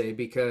hearsay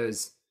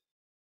because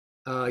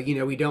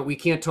we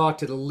can't talk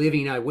to the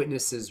living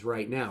eyewitnesses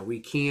right now. We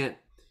can't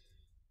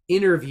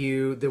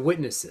interview the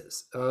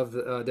witnesses of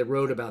that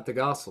wrote about the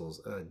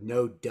Gospels.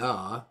 No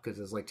duh, because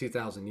it was like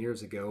 2,000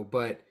 years ago.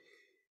 But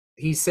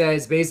he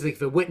says basically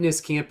if a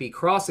witness can't be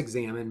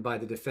cross-examined by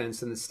the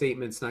defense, then the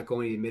statement's not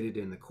going to be admitted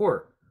in the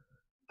court.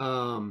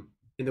 And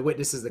the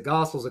witnesses, the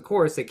Gospels, of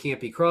course, they can't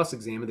be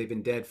cross-examined. They've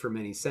been dead for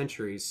many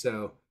centuries,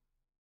 so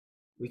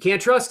we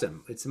can't trust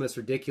them. It's the most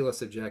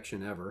ridiculous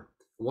objection ever,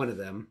 one of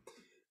them.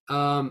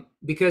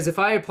 Because if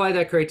I apply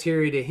that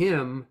criteria to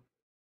him,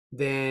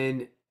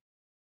 then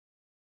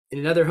in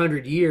another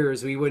 100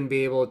 years, we wouldn't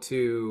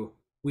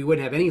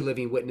have any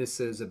living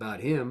witnesses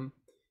about him,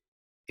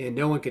 and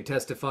no one could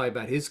testify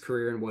about his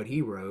career and what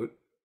he wrote.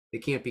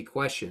 It can't be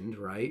questioned,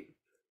 right?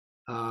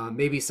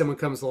 Maybe someone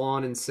comes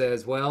along and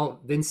says, well,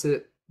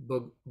 Vincent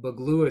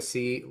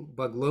Bugliosi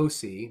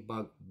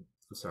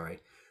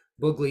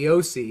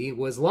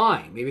was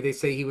lying. Maybe they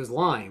say he was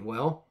lying.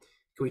 Well,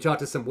 can we talk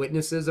to some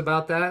witnesses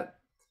about that?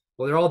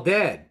 Well, they're all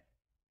dead.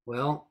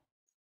 Well,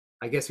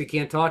 I guess we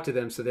can't talk to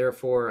them. So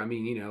therefore, I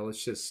mean,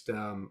 let's just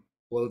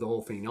blow the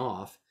whole thing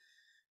off.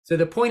 So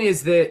the point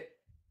is that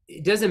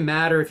it doesn't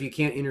matter if you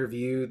can't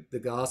interview the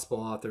gospel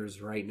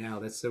authors right now.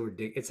 That's so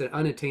ridiculous. It's an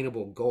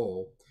unattainable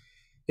goal.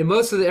 In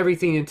most of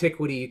everything in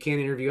antiquity, you can't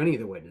interview any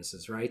of the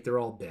witnesses, right? They're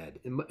all dead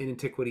in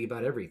antiquity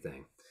about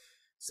everything.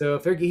 So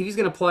if he's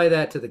going to apply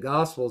that to the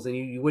Gospels, then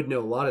you would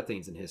know a lot of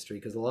things in history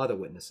because a lot of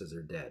the witnesses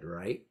are dead,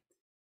 right?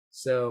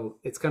 So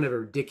it's kind of a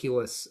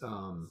ridiculous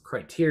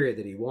criteria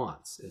that he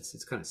wants.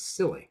 It's kind of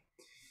silly.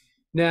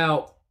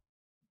 Now,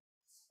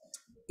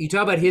 you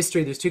talk about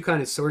history, there's two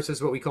kinds of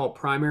sources, what we call a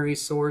primary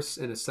source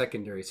and a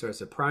secondary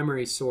source. A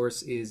primary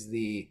source is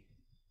the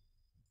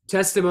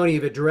testimony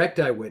of a direct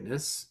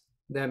eyewitness.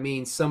 That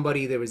means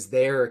somebody that was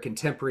there, a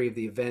contemporary of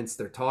the events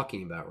they're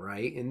talking about,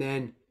 right? And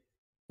then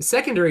the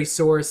secondary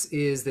source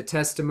is the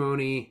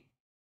testimony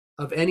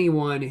of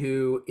anyone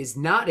who is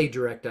not a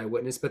direct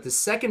eyewitness, but the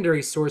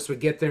secondary source would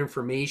get their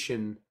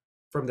information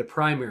from the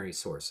primary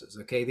sources,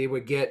 okay? They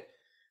would get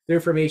their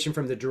information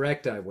from the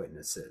direct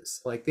eyewitnesses.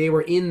 Like they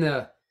weren't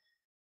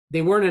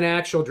an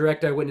actual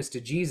direct eyewitness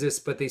to Jesus,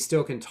 but they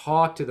still can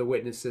talk to the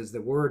witnesses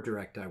that were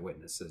direct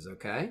eyewitnesses,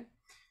 okay?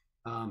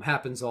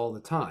 Happens all the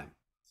time.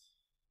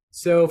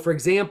 So, for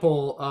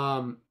example,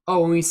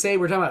 when we say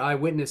we're talking about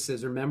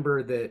eyewitnesses,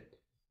 remember that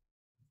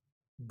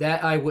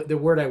the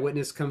word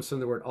eyewitness comes from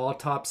the word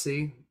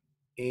autopsy,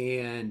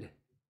 and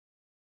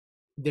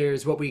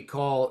there's what we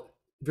call,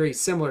 very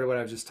similar to what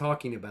I was just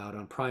talking about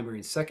on primary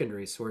and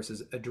secondary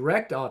sources, a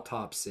direct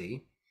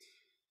autopsy.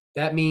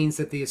 That means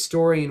that the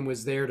historian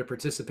was there to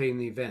participate in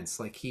the events,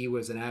 like he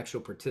was an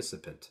actual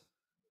participant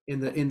in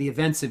the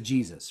events of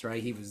Jesus,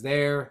 right? He was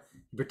there,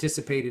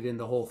 participated in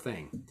the whole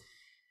thing.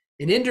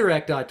 An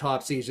indirect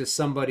autopsy is just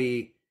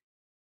somebody,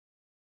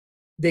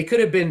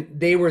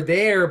 they were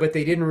there, but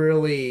they didn't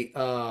really,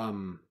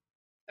 weren't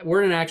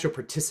an actual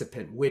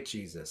participant with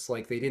Jesus.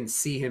 Like they didn't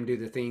see him do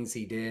the things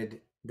he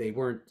did.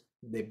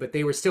 But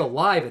they were still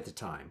alive at the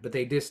time, but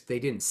they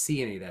didn't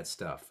see any of that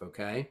stuff,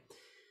 okay?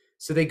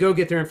 So they go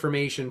get their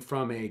information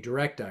from a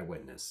direct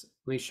eyewitness.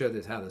 Let me show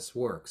this how this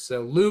works.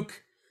 So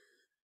Luke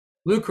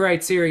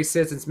writes here, he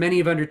says, since many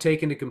have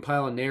undertaken to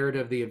compile a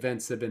narrative of the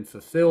events that have been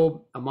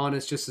fulfilled among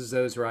us, just as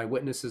those who are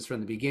eyewitnesses from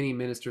the beginning,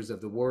 ministers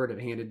of the word, have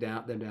handed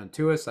them down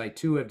to us, I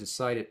too have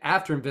decided,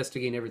 after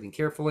investigating everything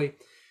carefully,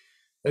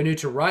 I knew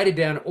to write it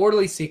down in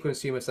orderly sequence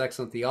to you, most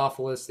excellent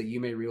Theophilus, that you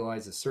may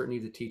realize the certainty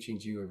of the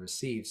teachings you have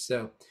received.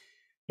 So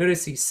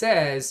notice he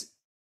says,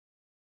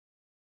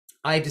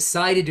 I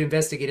decided to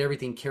investigate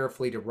everything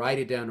carefully, to write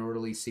it down in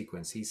orderly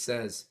sequence. He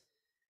says,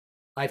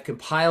 I've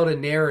compiled a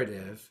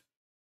narrative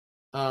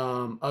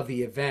of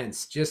the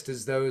events, just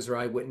as those are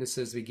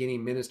eyewitnesses,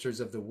 beginning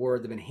ministers of the word,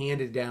 that have been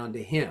handed down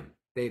to him.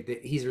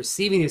 He's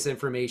receiving this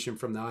information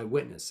from the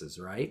eyewitnesses,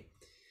 right?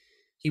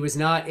 He was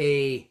not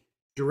a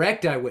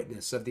direct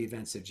eyewitness of the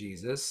events of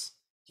Jesus.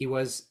 He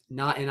was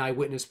not an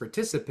eyewitness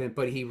participant,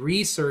 but he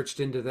researched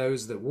into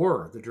those that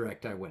were the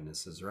direct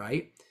eyewitnesses,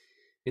 right?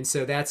 And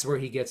so that's where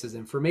he gets his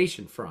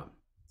information from.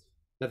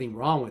 Nothing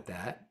wrong with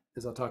that,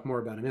 as I'll talk more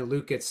about in a minute.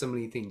 Luke gets so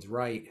many things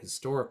right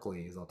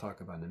historically, as I'll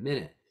talk about in a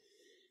minute.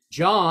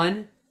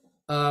 John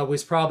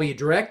was probably a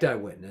direct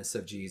eyewitness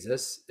of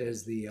Jesus,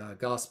 as the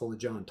Gospel of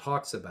John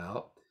talks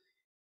about.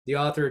 The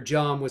author of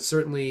John was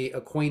certainly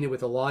acquainted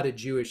with a lot of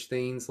Jewish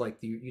things, like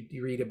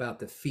you read about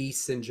the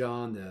feasts in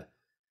John, the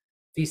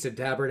Feast of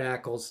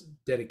Tabernacles,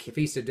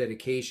 Feast of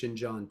Dedication,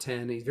 John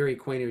 10. He's very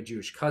acquainted with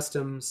Jewish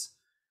customs.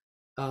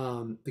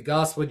 The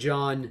Gospel of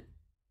John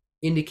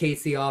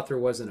indicates the author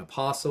was an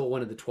apostle,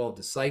 one of the 12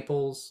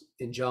 disciples,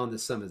 and John, the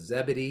son of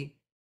Zebedee,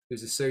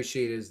 who's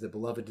associated as the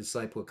beloved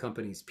disciple,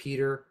 accompanies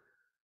Peter.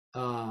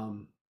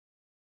 But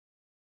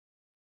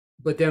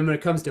then when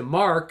it comes to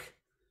Mark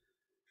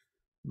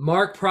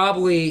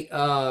probably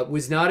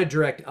was not a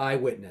direct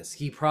eyewitness.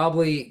 He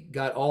probably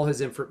got all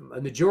his a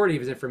majority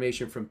of his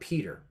information from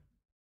Peter.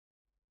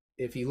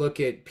 If you look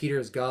at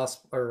Peter's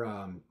gospel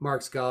or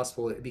Mark's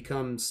gospel, it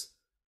becomes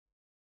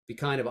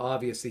kind of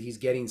obvious that he's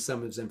getting some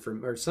of his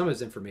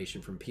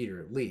information from Peter,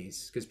 at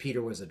least, because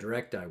Peter was a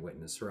direct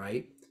eyewitness,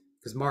 right?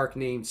 Because Mark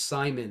named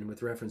Simon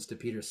with reference to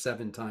Peter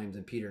 7 times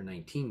and Peter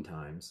 19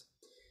 times.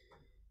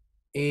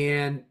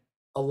 And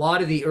a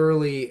lot of the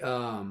early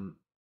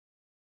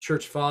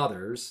church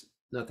fathers,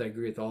 not that I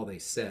agree with all they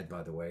said,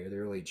 by the way, or the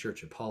early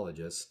church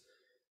apologists,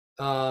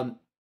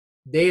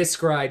 they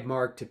ascribed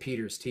Mark to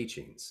Peter's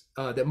teachings.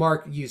 That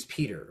Mark used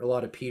Peter, a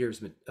lot of Peter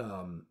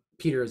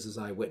as his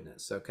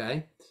eyewitness.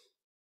 Okay,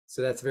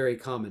 so that's very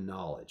common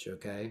knowledge.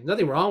 Okay,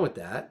 nothing wrong with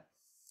that.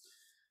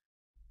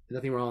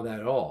 Nothing wrong with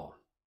that at all.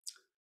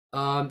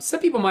 Some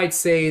people might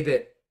say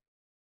that,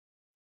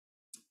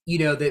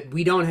 that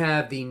we don't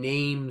have the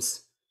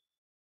names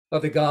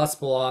of the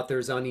gospel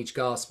authors on each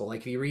gospel. Like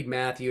if you read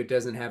Matthew, it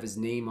doesn't have his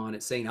name on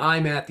it saying, I,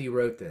 Matthew,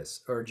 wrote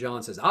this. Or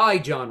John says, I,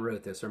 John,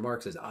 wrote this. Or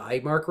Mark says, I,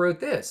 Mark, wrote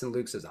this. And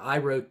Luke says, I,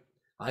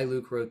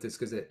 Luke, wrote this,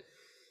 because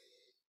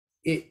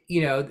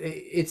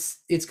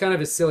it's kind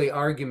of a silly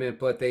argument,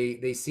 but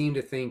they seem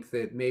to think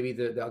that maybe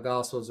the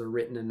gospels are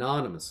written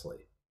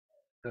anonymously.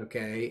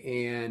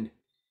 Okay. And,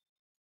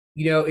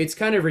 it's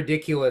kind of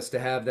ridiculous to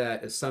have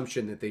that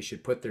assumption that they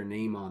should put their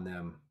name on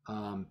them,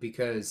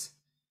 because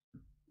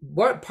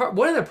one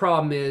of the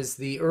problem is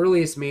the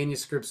earliest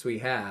manuscripts we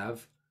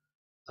have,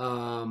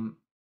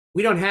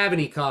 we don't have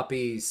any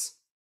copies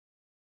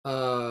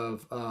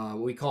of what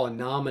we call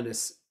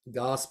anonymous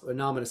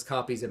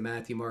copies of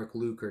Matthew, Mark,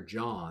 Luke, or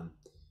John.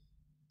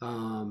 We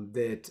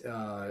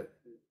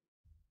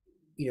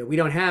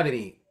don't have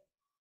any.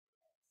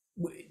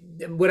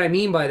 What I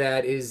mean by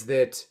that is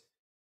that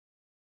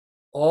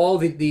all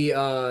the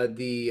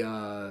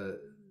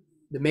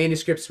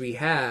manuscripts we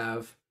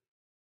have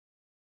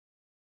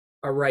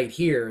are right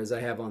here, as I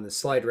have on the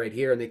slide right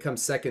here, and they come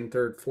 2nd,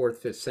 3rd,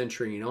 4th, 5th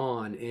century and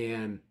on,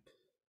 and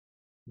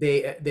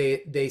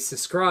they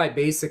subscribe,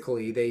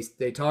 basically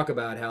they talk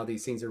about how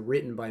these things are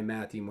written by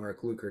Matthew,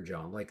 Mark, Luke, or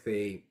John. Like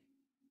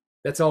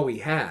that's all we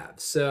have.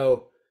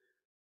 So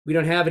we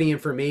don't have any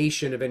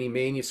information of any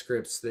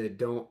manuscripts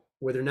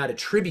where they're not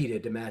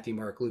attributed to Matthew,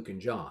 Mark, Luke, and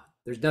John.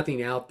 There's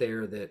nothing out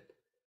there that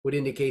would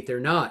indicate they're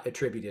not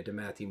attributed to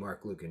Matthew,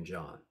 Mark, Luke, and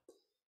John.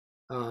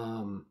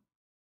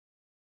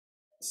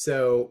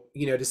 So,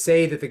 to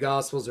say that the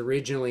Gospels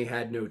originally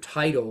had no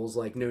titles,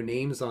 like no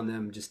names on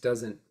them, just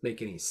doesn't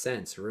make any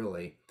sense,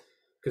 really,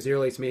 because the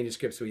earliest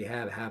manuscripts we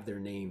have their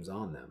names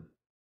on them,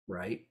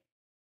 right?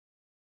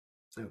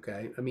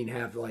 Okay, I mean,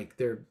 have like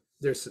they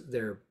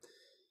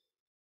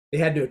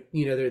had no,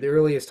 the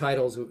earliest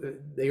titles,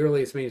 the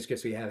earliest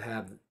manuscripts we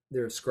have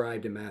they're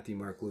ascribed to Matthew,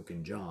 Mark, Luke,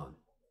 and John.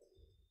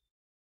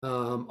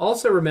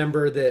 Also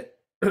remember that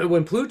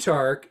when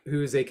Plutarch,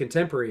 who is a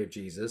contemporary of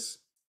Jesus,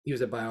 he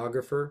was a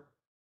biographer.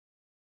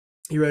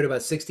 He wrote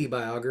about 60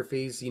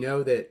 biographies.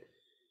 That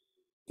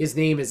his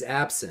name is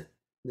absent.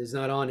 It's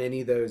not on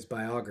any of those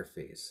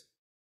biographies.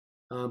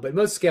 But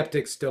most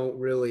skeptics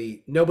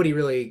nobody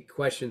really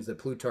questions that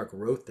Plutarch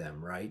wrote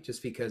them, right?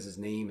 Just because his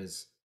name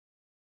is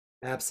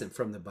absent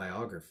from the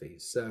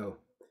biographies. So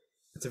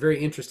it's a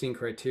very interesting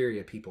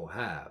criteria people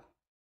have.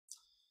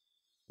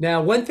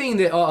 Now, one thing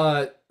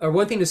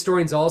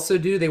historians also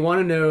do, they want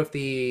to know if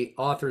the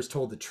authors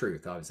told the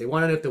truth. Obviously, they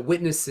want to know if the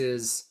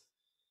witnesses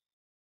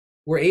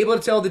were able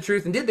to tell the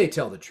truth, and did they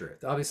tell the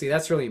truth? Obviously,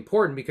 that's really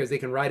important because they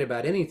can write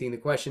about anything. The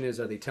question is,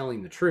 are they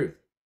telling the truth?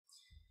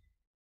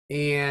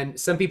 And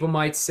some people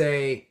might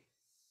say,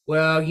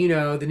 well,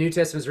 the New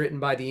Testament is written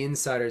by the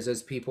insiders,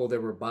 those people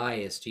that were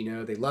biased.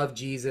 They love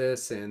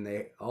Jesus,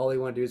 and all they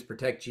want to do is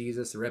protect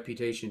Jesus, the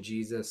reputation of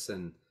Jesus,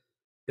 and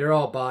they're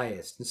all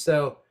biased. And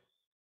so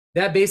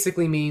that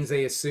basically means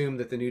they assume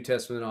that the New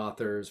Testament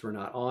authors were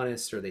not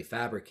honest, or they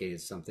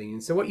fabricated something.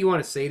 And so what you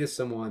want to say to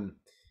someone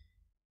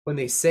when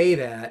they say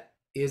that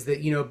is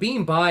that,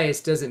 being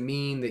biased doesn't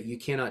mean that you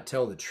cannot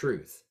tell the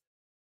truth.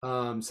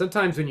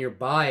 Sometimes when you're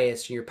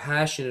biased and you're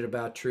passionate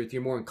about truth,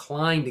 you're more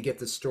inclined to get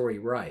the story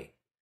right.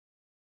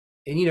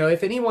 And,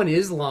 if anyone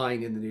is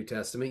lying in the New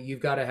Testament, you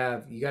got to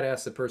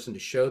ask the person to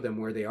show them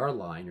where they are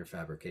lying or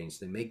fabricating,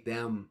 so they make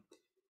them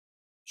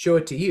show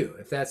it to you.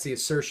 If that's the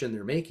assertion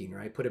they're making,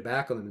 right? Put it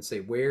back on them and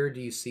say, where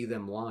do you see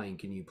them lying?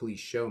 Can you please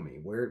show me?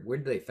 Where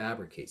did they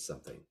fabricate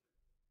something?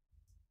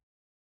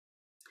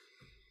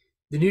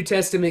 The New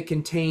Testament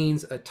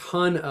contains a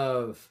ton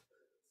of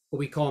what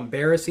we call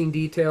embarrassing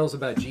details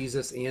about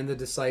Jesus and the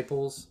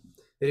disciples.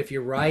 That if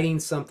you're writing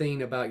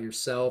something about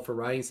yourself or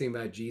writing something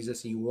about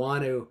Jesus, and you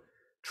want to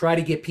try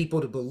to get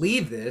people to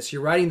believe this,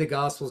 you're writing the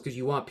Gospels because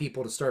you want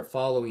people to start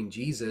following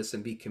Jesus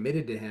and be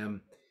committed to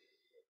him.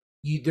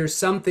 There's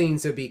some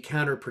things that would be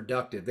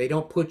counterproductive. They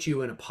don't put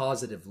you in a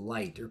positive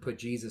light, or put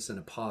Jesus in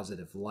a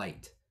positive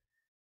light.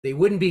 They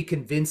wouldn't be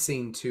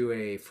convincing to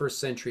a first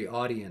century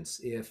audience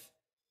if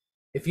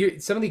you're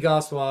some of the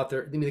gospel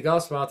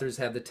authors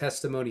have the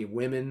testimony of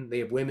women. They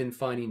have women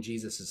finding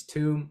Jesus's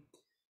tomb.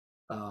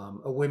 A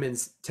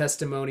woman's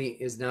testimony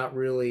is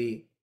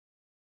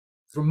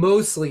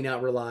mostly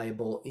not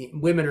reliable.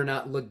 Women are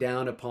not looked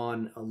down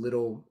upon a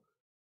little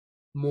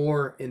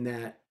more in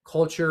that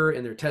culture,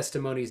 and their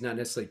testimony is not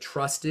necessarily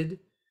trusted.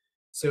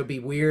 So it'd be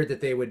weird that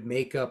they would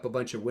make up a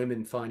bunch of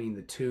women finding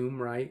the tomb,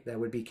 right? That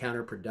would be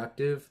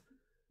counterproductive.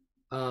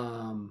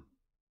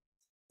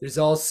 There's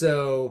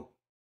also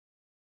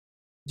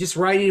just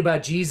writing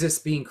about Jesus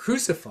being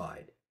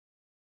crucified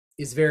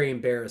is very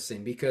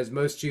embarrassing, because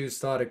most Jews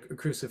thought a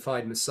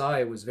crucified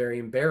Messiah was very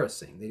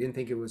embarrassing. They didn't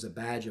think it was a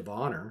badge of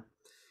honor.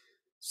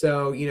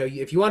 So,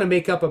 if you want to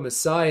make up a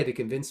Messiah to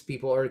convince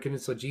people, or to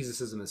convince that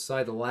Jesus is a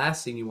Messiah, the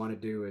last thing you want to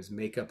do is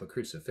make up a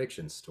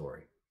crucifixion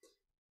story.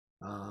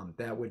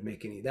 That would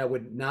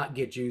not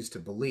get Jews to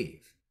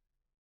believe.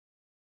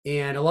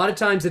 And a lot of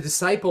times the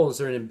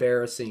disciples are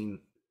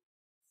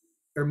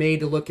made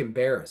to look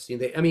embarrassed.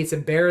 It's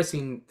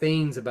embarrassing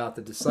things about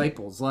the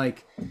disciples,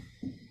 like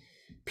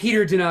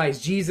Peter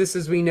denies Jesus,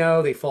 as we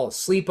know. They fall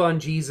asleep on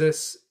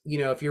Jesus.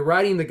 If you're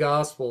writing the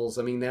Gospels,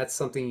 that's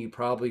something you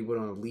probably would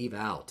want to leave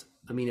out.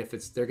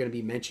 If they're going to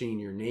be mentioning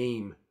your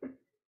name,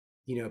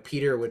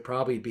 Peter would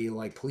probably be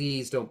like,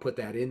 please don't put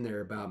that in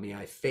there about me.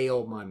 I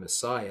failed my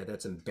Messiah.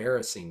 That's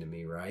embarrassing to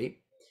me, right?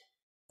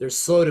 They're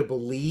slow to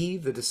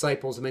believe. The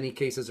disciples, in many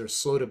cases, are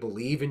slow to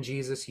believe in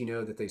Jesus,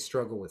 that they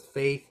struggle with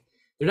faith.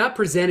 They're not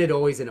presented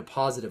always in a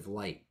positive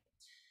light.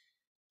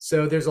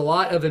 So there's a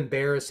lot of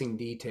embarrassing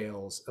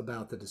details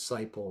about the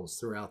disciples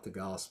throughout the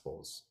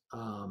Gospels.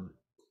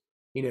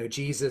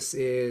 Jesus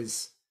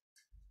is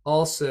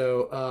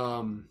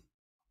also,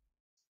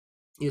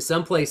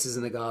 some places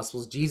in the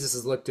Gospels, Jesus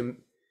is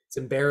it's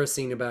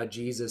embarrassing about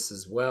Jesus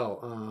as well.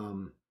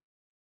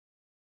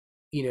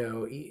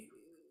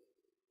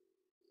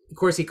 Of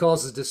course, he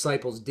calls his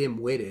disciples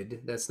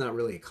dim-witted. That's not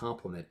really a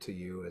compliment to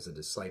you as a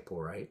disciple,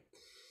 right?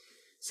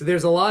 So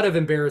there's a lot of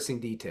embarrassing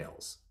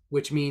details,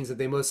 which means that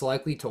they most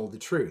likely told the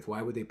truth.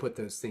 Why would they put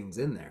those things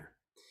in there?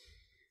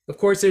 Of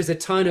course, there's a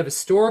ton of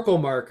historical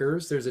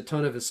markers. There's a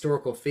ton of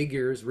historical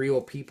figures,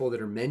 real people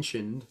that are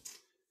mentioned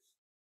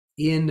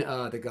in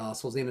the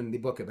Gospels and in the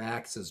book of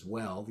Acts as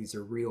well. These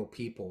are real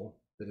people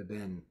that have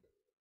been,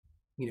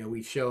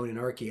 we've shown in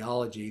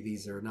archaeology,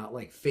 these are not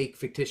like fake,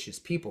 fictitious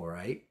people,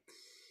 right?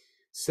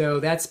 So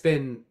that's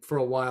been, for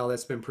a while,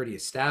 that's been pretty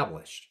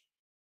established.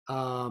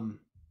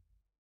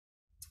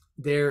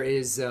 There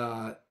is,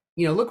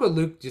 look what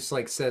Luke just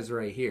says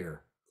right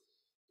here.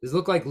 Does it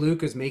look like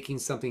Luke is making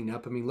something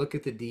up? Look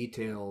at the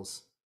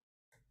details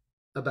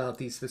about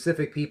these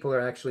specific people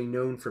are actually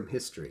known from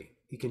history.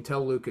 You can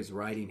tell Luke is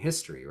writing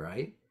history,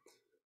 right?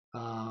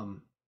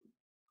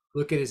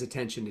 Look at his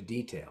attention to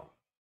detail.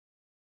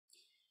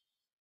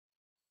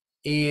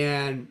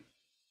 And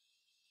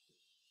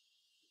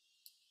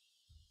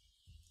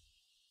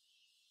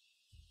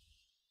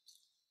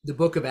the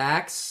book of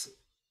Acts,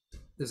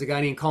 there's a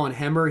guy named Colin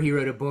Hemmer. He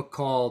wrote a book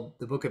called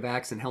The Book of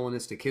Acts and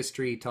Hellenistic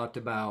History. He talked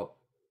about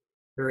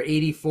there are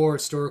 84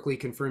 historically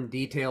confirmed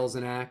details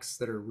in Acts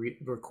that are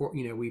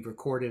we've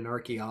recorded in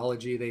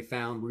archaeology. They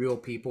found real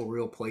people,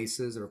 real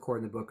places that are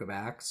recorded in the book of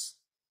Acts.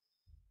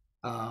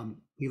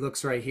 He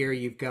looks right here.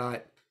 You've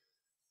got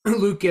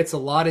Luke gets a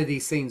lot of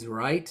these things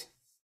right,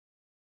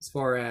 as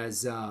far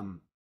as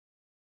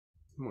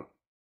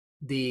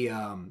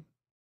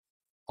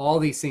all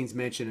these things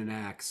mentioned in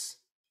Acts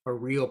are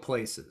real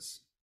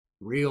places,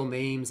 real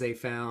names they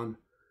found,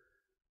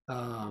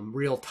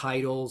 real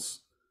titles.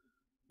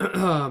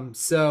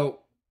 So,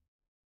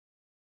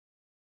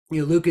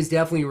 Luke is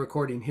definitely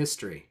recording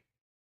history.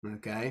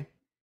 Okay.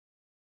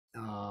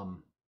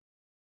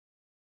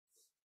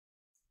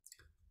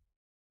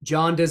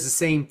 John does the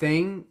same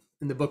thing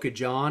in the book of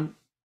John.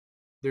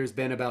 There's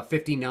been about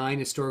 59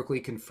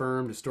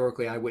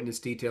 historically eyewitness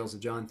details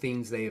of John,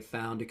 things they have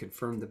found to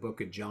confirm the book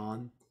of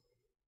John.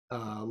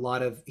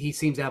 He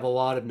seems to have a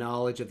lot of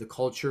knowledge of the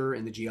culture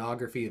and the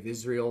geography of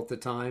Israel at the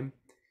time.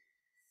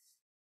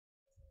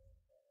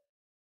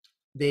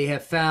 They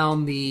have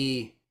found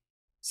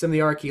some of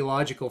the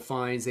archaeological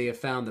finds. They have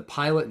found the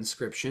Pilate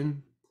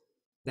inscription.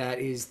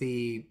 That's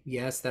the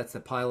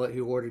Pilate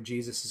who ordered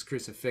Jesus'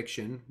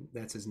 crucifixion.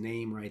 That's his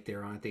name right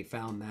there on it. They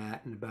found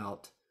that in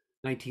about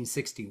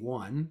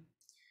 1961.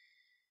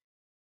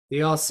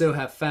 They also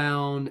have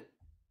found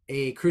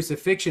a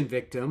crucifixion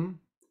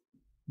victim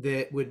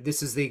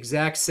this is the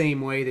exact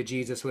same way that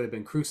Jesus would have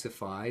been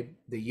crucified,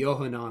 the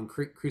Yohanan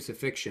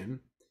crucifixion.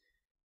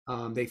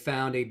 They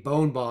found a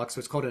bone box,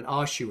 what's called an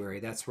ossuary.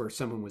 That's where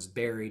someone was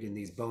buried, in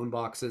these bone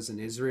boxes in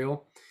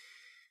Israel.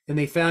 And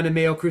they found a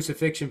male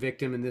crucifixion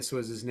victim, and this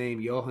was his name,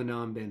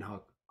 Yohanan ben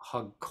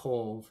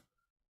Hagkol.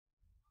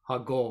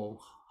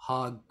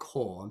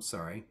 I'm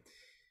sorry.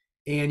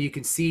 And you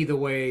can see the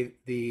way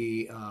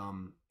the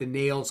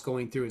nails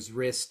going through his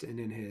wrist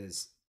and in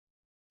his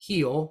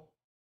heel.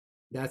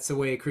 That's the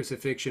way a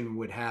crucifixion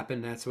would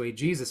happen. That's the way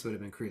Jesus would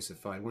have been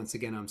crucified. Once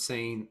again, I'm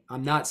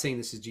not saying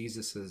this is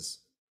Jesus's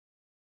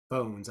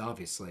bones,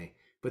 obviously,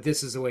 but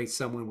this is the way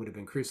someone would have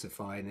been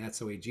crucified, and that's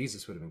the way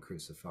Jesus would have been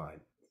crucified.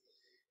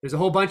 There's a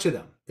whole bunch of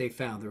them they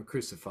found that were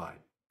crucified,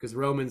 because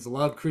Romans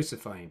loved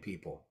crucifying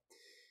people.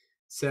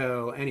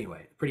 So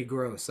anyway, pretty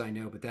gross, I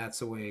know, but that's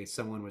the way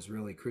someone was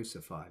really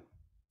crucified.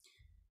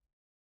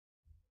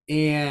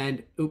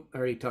 And I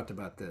already talked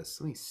about this.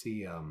 Let me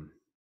see.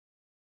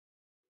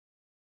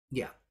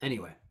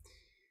 Anyway,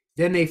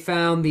 then they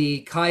found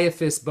the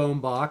Caiaphas bone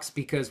box,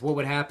 because what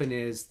would happen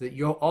is that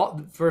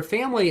for a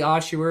family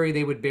ossuary,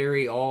 they would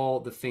bury all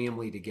the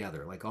family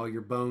together, like all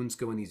your bones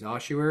go in these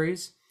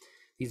ossuaries.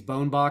 these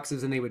bone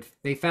boxes, and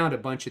they found a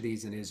bunch of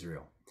these in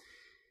Israel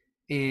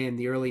in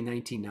the early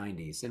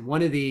 1990s. And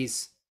one of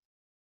these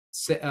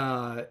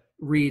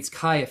reads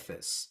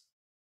Caiaphas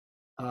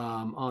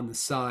on the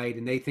side,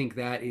 and they think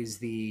that is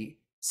the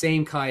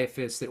same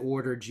Caiaphas that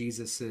ordered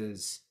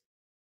Jesus's.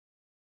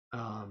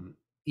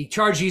 He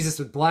charged Jesus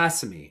with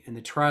blasphemy in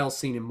the trial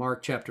scene in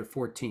Mark chapter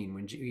 14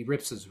 when he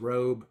rips his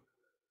robe,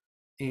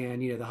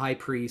 and the high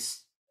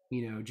priest,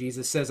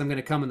 Jesus says, "I'm going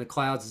to come in the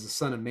clouds as the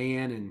Son of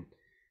Man," and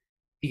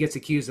he gets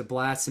accused of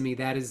blasphemy.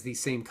 That is the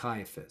same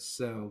Caiaphas.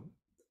 So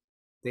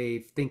they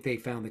think they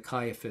found the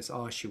Caiaphas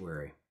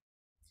ossuary.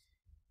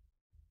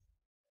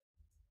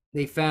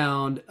 They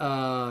found,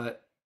 of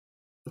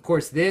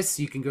course, this.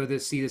 You can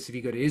see this if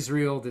you go to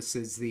Israel. This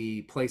is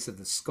the place of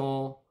the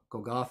skull,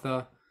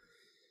 Golgotha.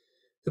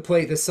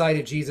 The site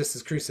of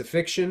Jesus'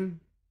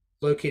 crucifixion,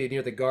 located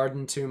near the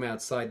Garden Tomb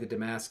outside the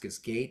Damascus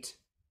Gate.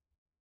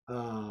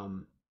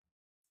 And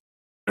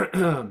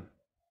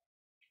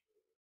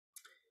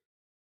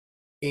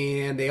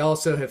they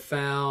also have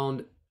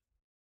found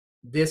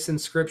this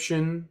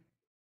inscription.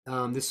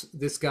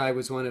 This guy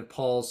was one of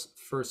Paul's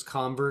first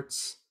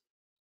converts.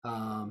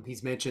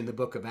 He's mentioned in the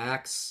book of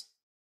Acts.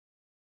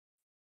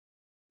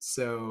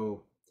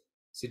 So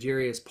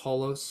Sigerius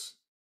Paulus.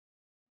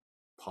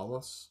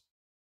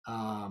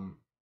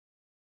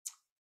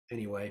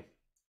 Anyway,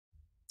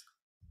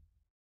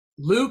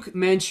 Luke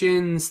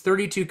mentions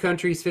 32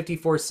 countries,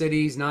 54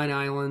 cities, 9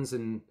 islands,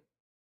 and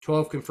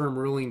 12 confirmed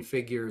ruling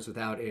figures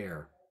without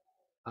heir.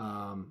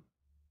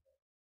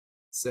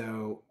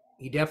 So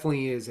he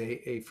definitely is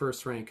a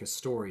first-rank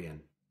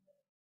historian.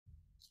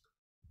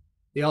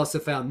 They also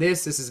found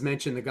this. This is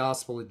mentioned in the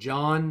Gospel of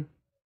John.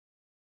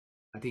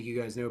 I think you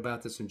guys know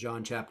about this in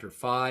John chapter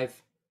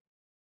 5.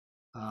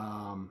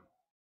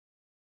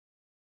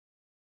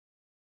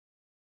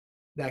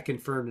 That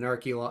confirmed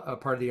a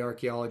part of the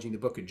archaeology in the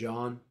book of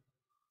John.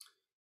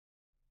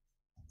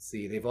 Let's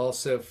see, they've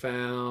also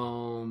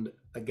found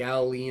a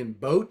Galilean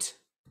boat.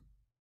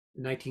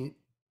 In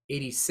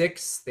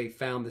 1986, they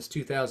found this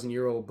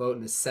 2,000-year-old boat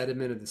in the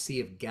sediment of the Sea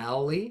of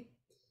Galilee.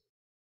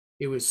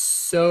 It was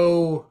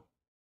so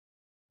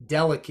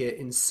delicate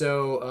and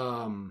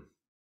so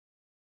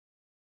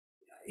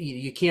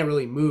you can't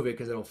really move it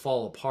because it'll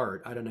fall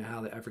apart. I don't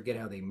know I forget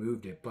how they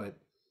moved it, but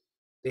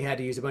they had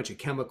to use a bunch of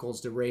chemicals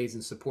to raise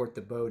and support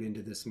the boat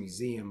into this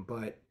museum.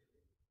 But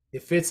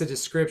it fits a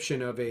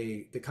description of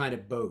the kind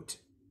of boat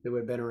that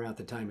would have been around at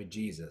the time of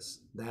Jesus.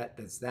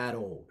 That's that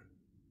old,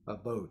 a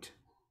boat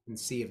in the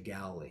Sea of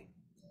Galilee.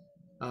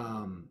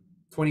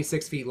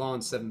 26 feet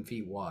long, 7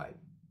 feet wide.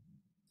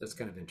 That's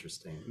kind of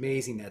interesting.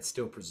 Amazing that's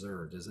still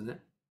preserved, isn't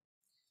it?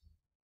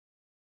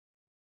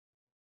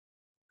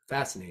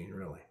 Fascinating,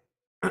 really.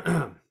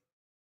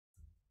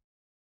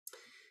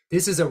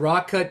 This is a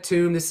rock-cut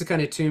tomb. This is the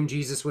kind of tomb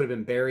Jesus would have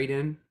been buried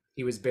in.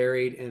 He was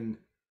buried in,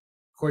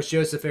 of course,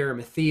 Joseph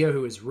Arimathea,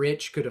 who was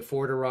rich, could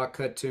afford a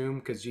rock-cut tomb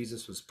because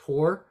Jesus was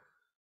poor.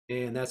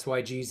 And that's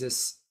why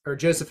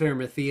Joseph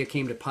Arimathea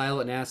came to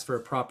Pilate and asked for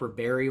a proper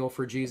burial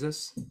for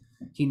Jesus.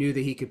 He knew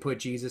that he could put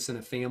Jesus in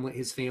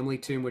his family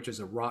tomb, which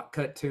is a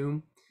rock-cut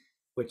tomb,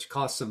 which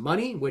cost some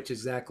money, which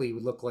exactly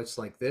would look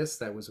like this.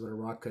 That was what a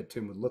rock-cut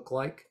tomb would look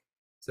like.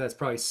 So that's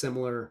probably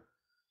similar,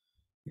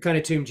 the kind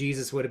of tomb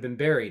Jesus would have been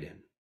buried in.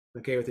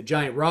 Okay, with a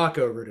giant rock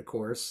over it, of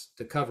course,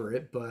 to cover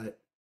it, but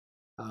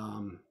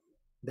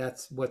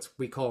that's what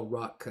we call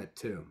rock-cut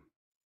tomb.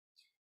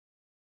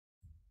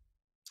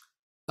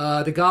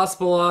 The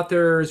gospel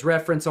authors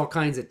reference all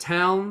kinds of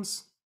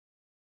towns.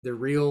 They're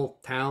real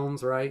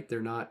towns, right?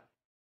 They're not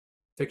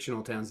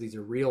fictional towns. These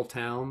are real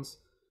towns.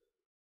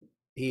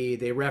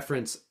 They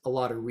reference a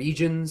lot of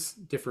regions,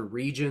 different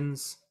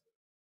regions,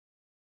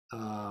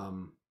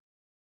 real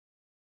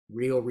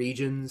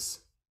regions.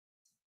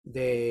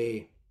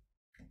 They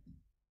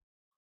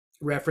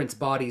reference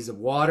bodies of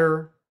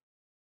water,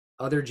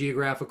 other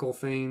geographical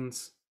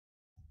things.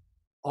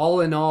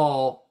 All in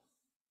all,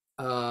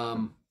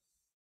 the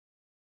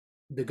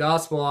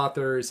gospel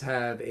authors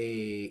have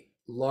a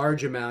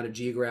large amount of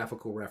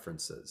geographical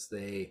references.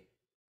 They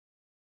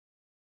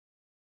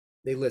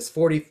list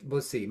 40,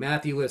 let's see,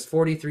 Matthew lists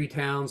 43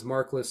 towns,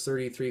 Mark lists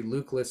 33,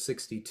 Luke lists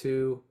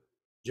 62,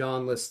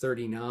 John lists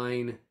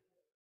 39.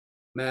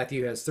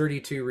 Matthew has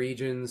 32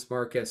 regions,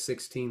 Mark has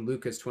 16,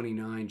 Luke has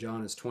 29,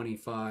 John has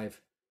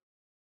 25.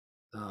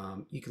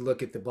 You can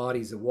look at the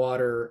bodies of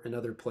water and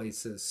other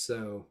places.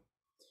 So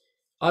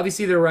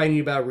obviously they're writing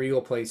about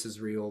real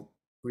places, real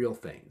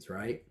things,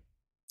 right?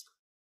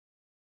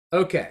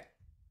 Okay.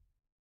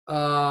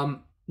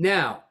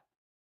 Now,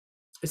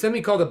 it's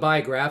something called the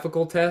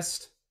biographical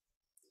test,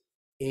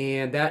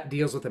 and that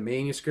deals with the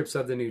manuscripts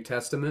of the New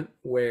Testament,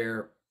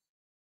 where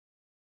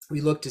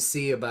we look to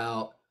see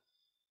about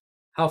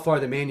how far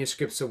the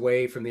manuscripts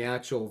away from the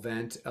actual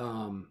event,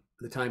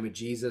 the time of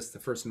Jesus, the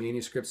first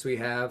manuscripts we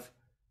have.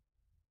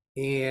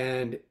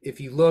 And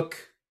if you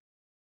look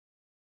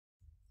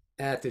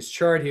at this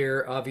chart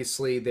here,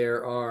 obviously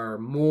there are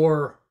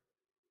more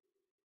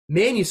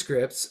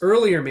manuscripts,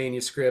 earlier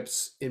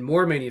manuscripts, and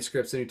more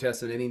manuscripts in the New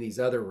Testament than any of these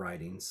other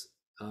writings.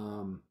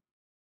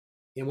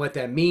 And what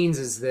that means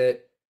is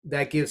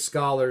that gives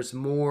scholars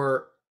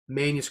more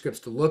manuscripts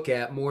to look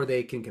at, more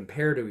they can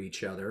compare to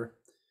each other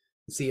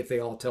and see if they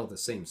all tell the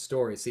same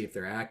story, see if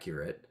they're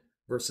accurate,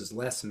 versus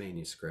less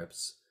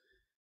manuscripts.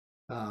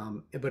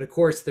 But of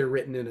course, they're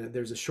written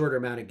there's a shorter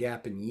amount of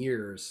gap in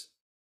years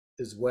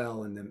as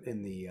well in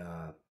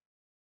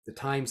the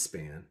time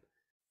span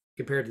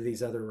compared to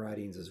these other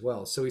writings as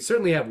well. So we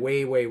certainly have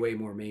way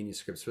more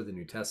manuscripts for the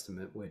New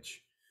Testament,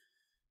 which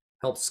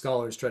helps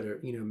scholars try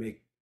to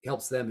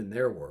helps them in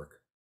their work.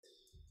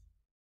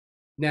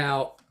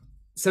 Now,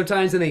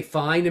 sometimes when they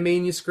find a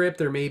manuscript,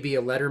 there may be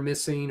a letter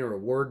missing or a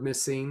word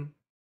missing,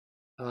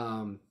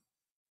 due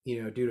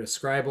to a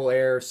scribal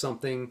error or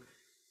something.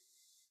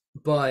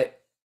 But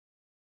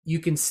you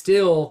can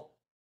still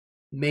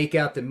make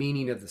out the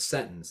meaning of the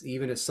sentence,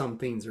 even if some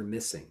things are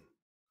missing.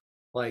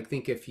 Like,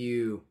 think if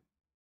you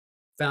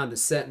found a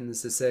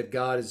sentence that said,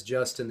 God is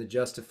just and the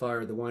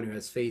justifier, the one who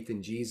has faith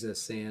in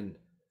Jesus, and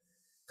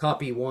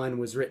copy 1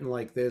 was written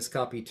like this,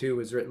 copy 2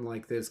 was written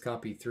like this,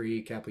 copy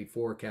 3, copy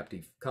 4,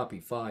 copy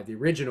 5. The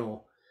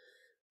original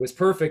was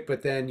perfect,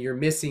 but then you're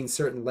missing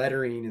certain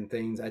lettering and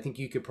things. I think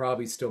you could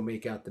probably still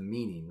make out the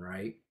meaning,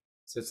 right?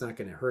 So it's not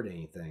going to hurt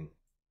anything.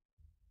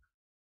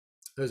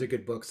 Those are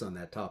good books on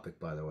that topic,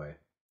 by the way.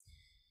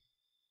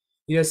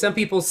 Some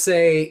people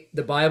say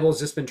the Bible's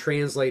just been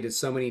translated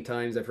so many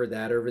times. I've heard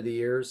that over the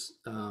years.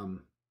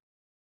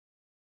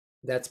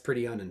 That's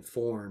pretty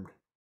uninformed.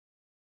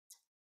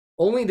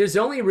 There's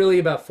only really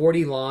about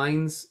 40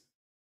 lines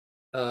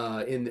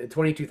in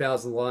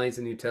 22,000 lines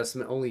in the New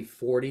Testament. Only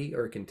 40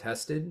 are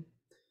contested.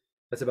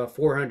 That's about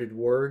 400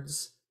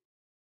 words,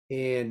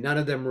 and none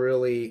of them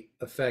really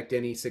affect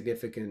any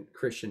significant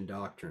Christian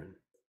doctrine.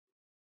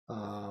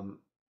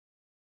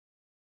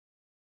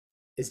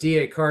 As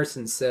D.A.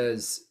 Carson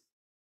says,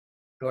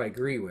 I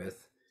agree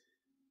with.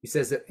 He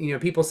says that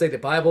people say the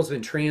Bible's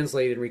been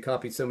translated and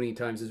recopied so many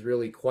times is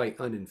really quite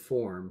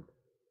uninformed.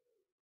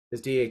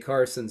 As D.A.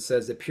 Carson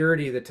says, the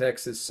purity of the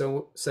text is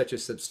such a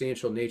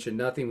substantial nature,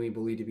 nothing we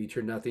believe to be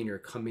true, nothing you're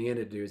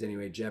commanded to do is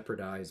anyway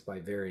jeopardized by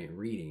variant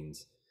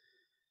readings.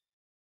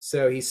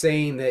 So he's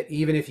saying that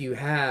even if you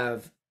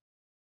have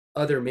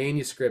other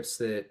manuscripts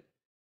that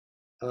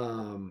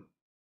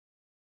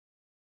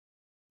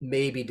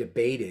may be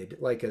debated,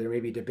 like there may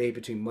be debate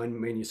between one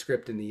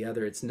manuscript and the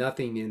other, it's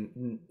nothing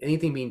in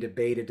anything being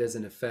debated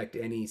doesn't affect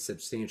any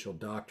substantial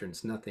doctrine.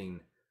 It's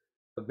nothing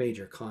of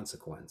major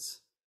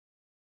consequence.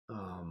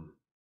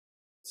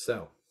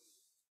 So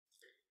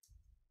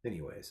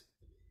anyways,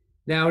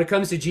 now when it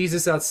comes to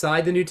Jesus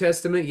outside the New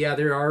Testament, yeah,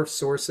 there are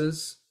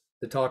sources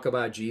to talk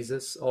about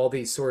Jesus. All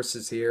these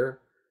sources here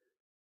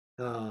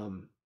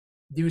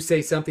do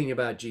say something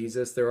about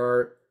Jesus. There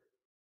are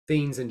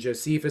things in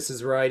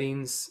Josephus's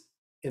writings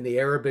in the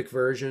Arabic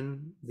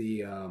version,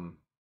 the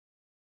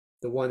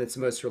one that's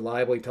most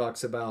reliable. He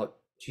talks about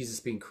Jesus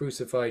being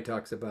crucified. He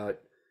talks about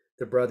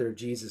the brother of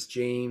Jesus,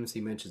 James.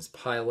 He mentions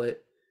Pilate.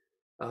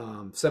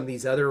 Some of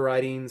these other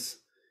writings,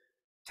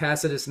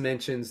 Tacitus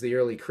mentions the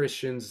early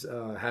Christians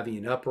having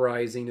an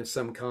uprising of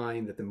some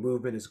kind, that the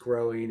movement is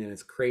growing and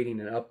it's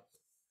creating a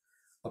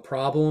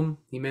problem.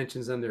 He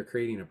mentions them, they're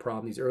creating a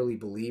problem, these early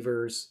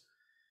believers.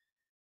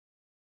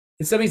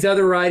 And some of these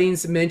other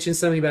writings mention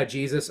something about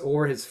Jesus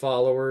or his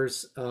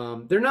followers.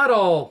 They're not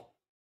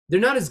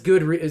as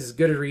good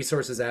a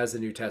resources as the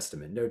New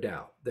Testament, no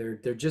doubt. They're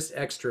just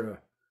extra,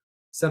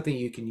 something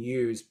you can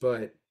use,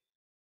 but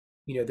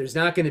they're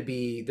never going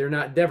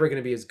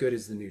to be as good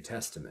as the New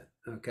Testament.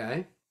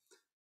 Okay.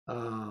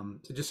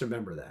 So just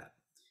remember that.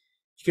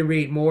 You can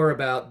read more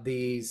about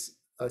these,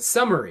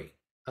 summary,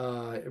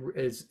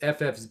 is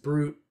F.F.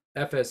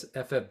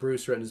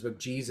 Bruce wrote in his book,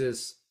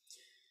 Jesus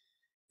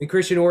and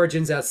Christian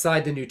Origins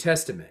Outside the New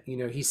Testament.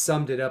 He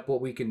summed it up,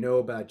 what we can know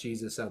about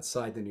Jesus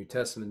outside the New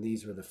Testament.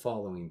 These were the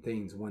following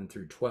things, 1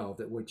 through 12,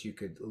 that which you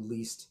could at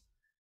least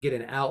get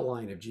an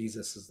outline of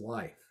Jesus's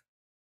life.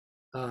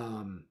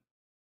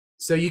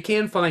 So you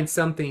can find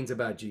some things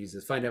about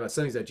Jesus, find out about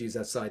some things about Jesus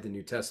outside the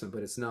New Testament,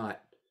 but it's not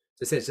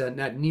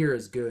near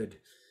as good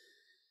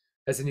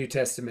as the New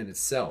Testament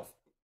itself.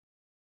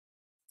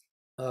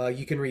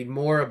 You can read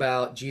more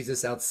about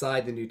Jesus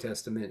outside the New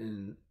Testament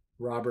in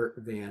Robert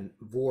Van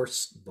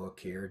Voorst's book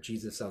here,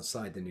 Jesus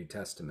Outside the New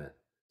Testament.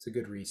 It's a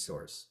good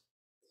resource.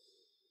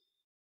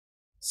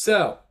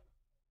 So,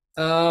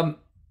 don't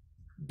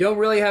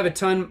really have a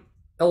ton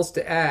else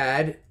to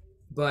add,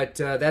 but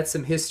that's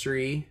some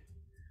history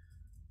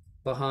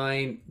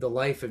behind the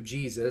life of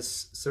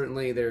Jesus.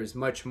 Certainly there's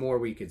much more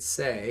we could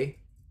say,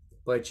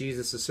 but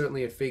Jesus is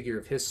certainly a figure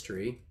of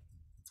history,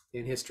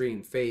 and history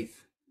and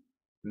faith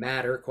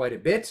matter quite a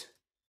bit.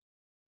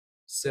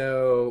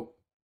 So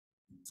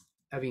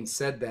having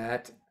said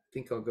that, I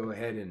think I'll go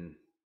ahead and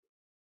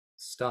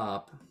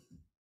stop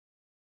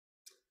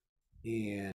and